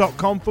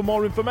mcdonalds.com for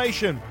more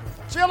information.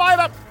 See you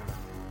later.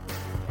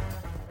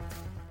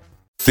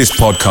 This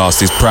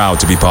podcast is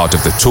proud to be part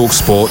of the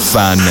TalkSport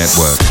Fan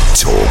Network.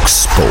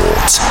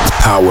 TalkSport.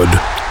 Powered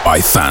by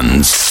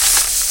fans.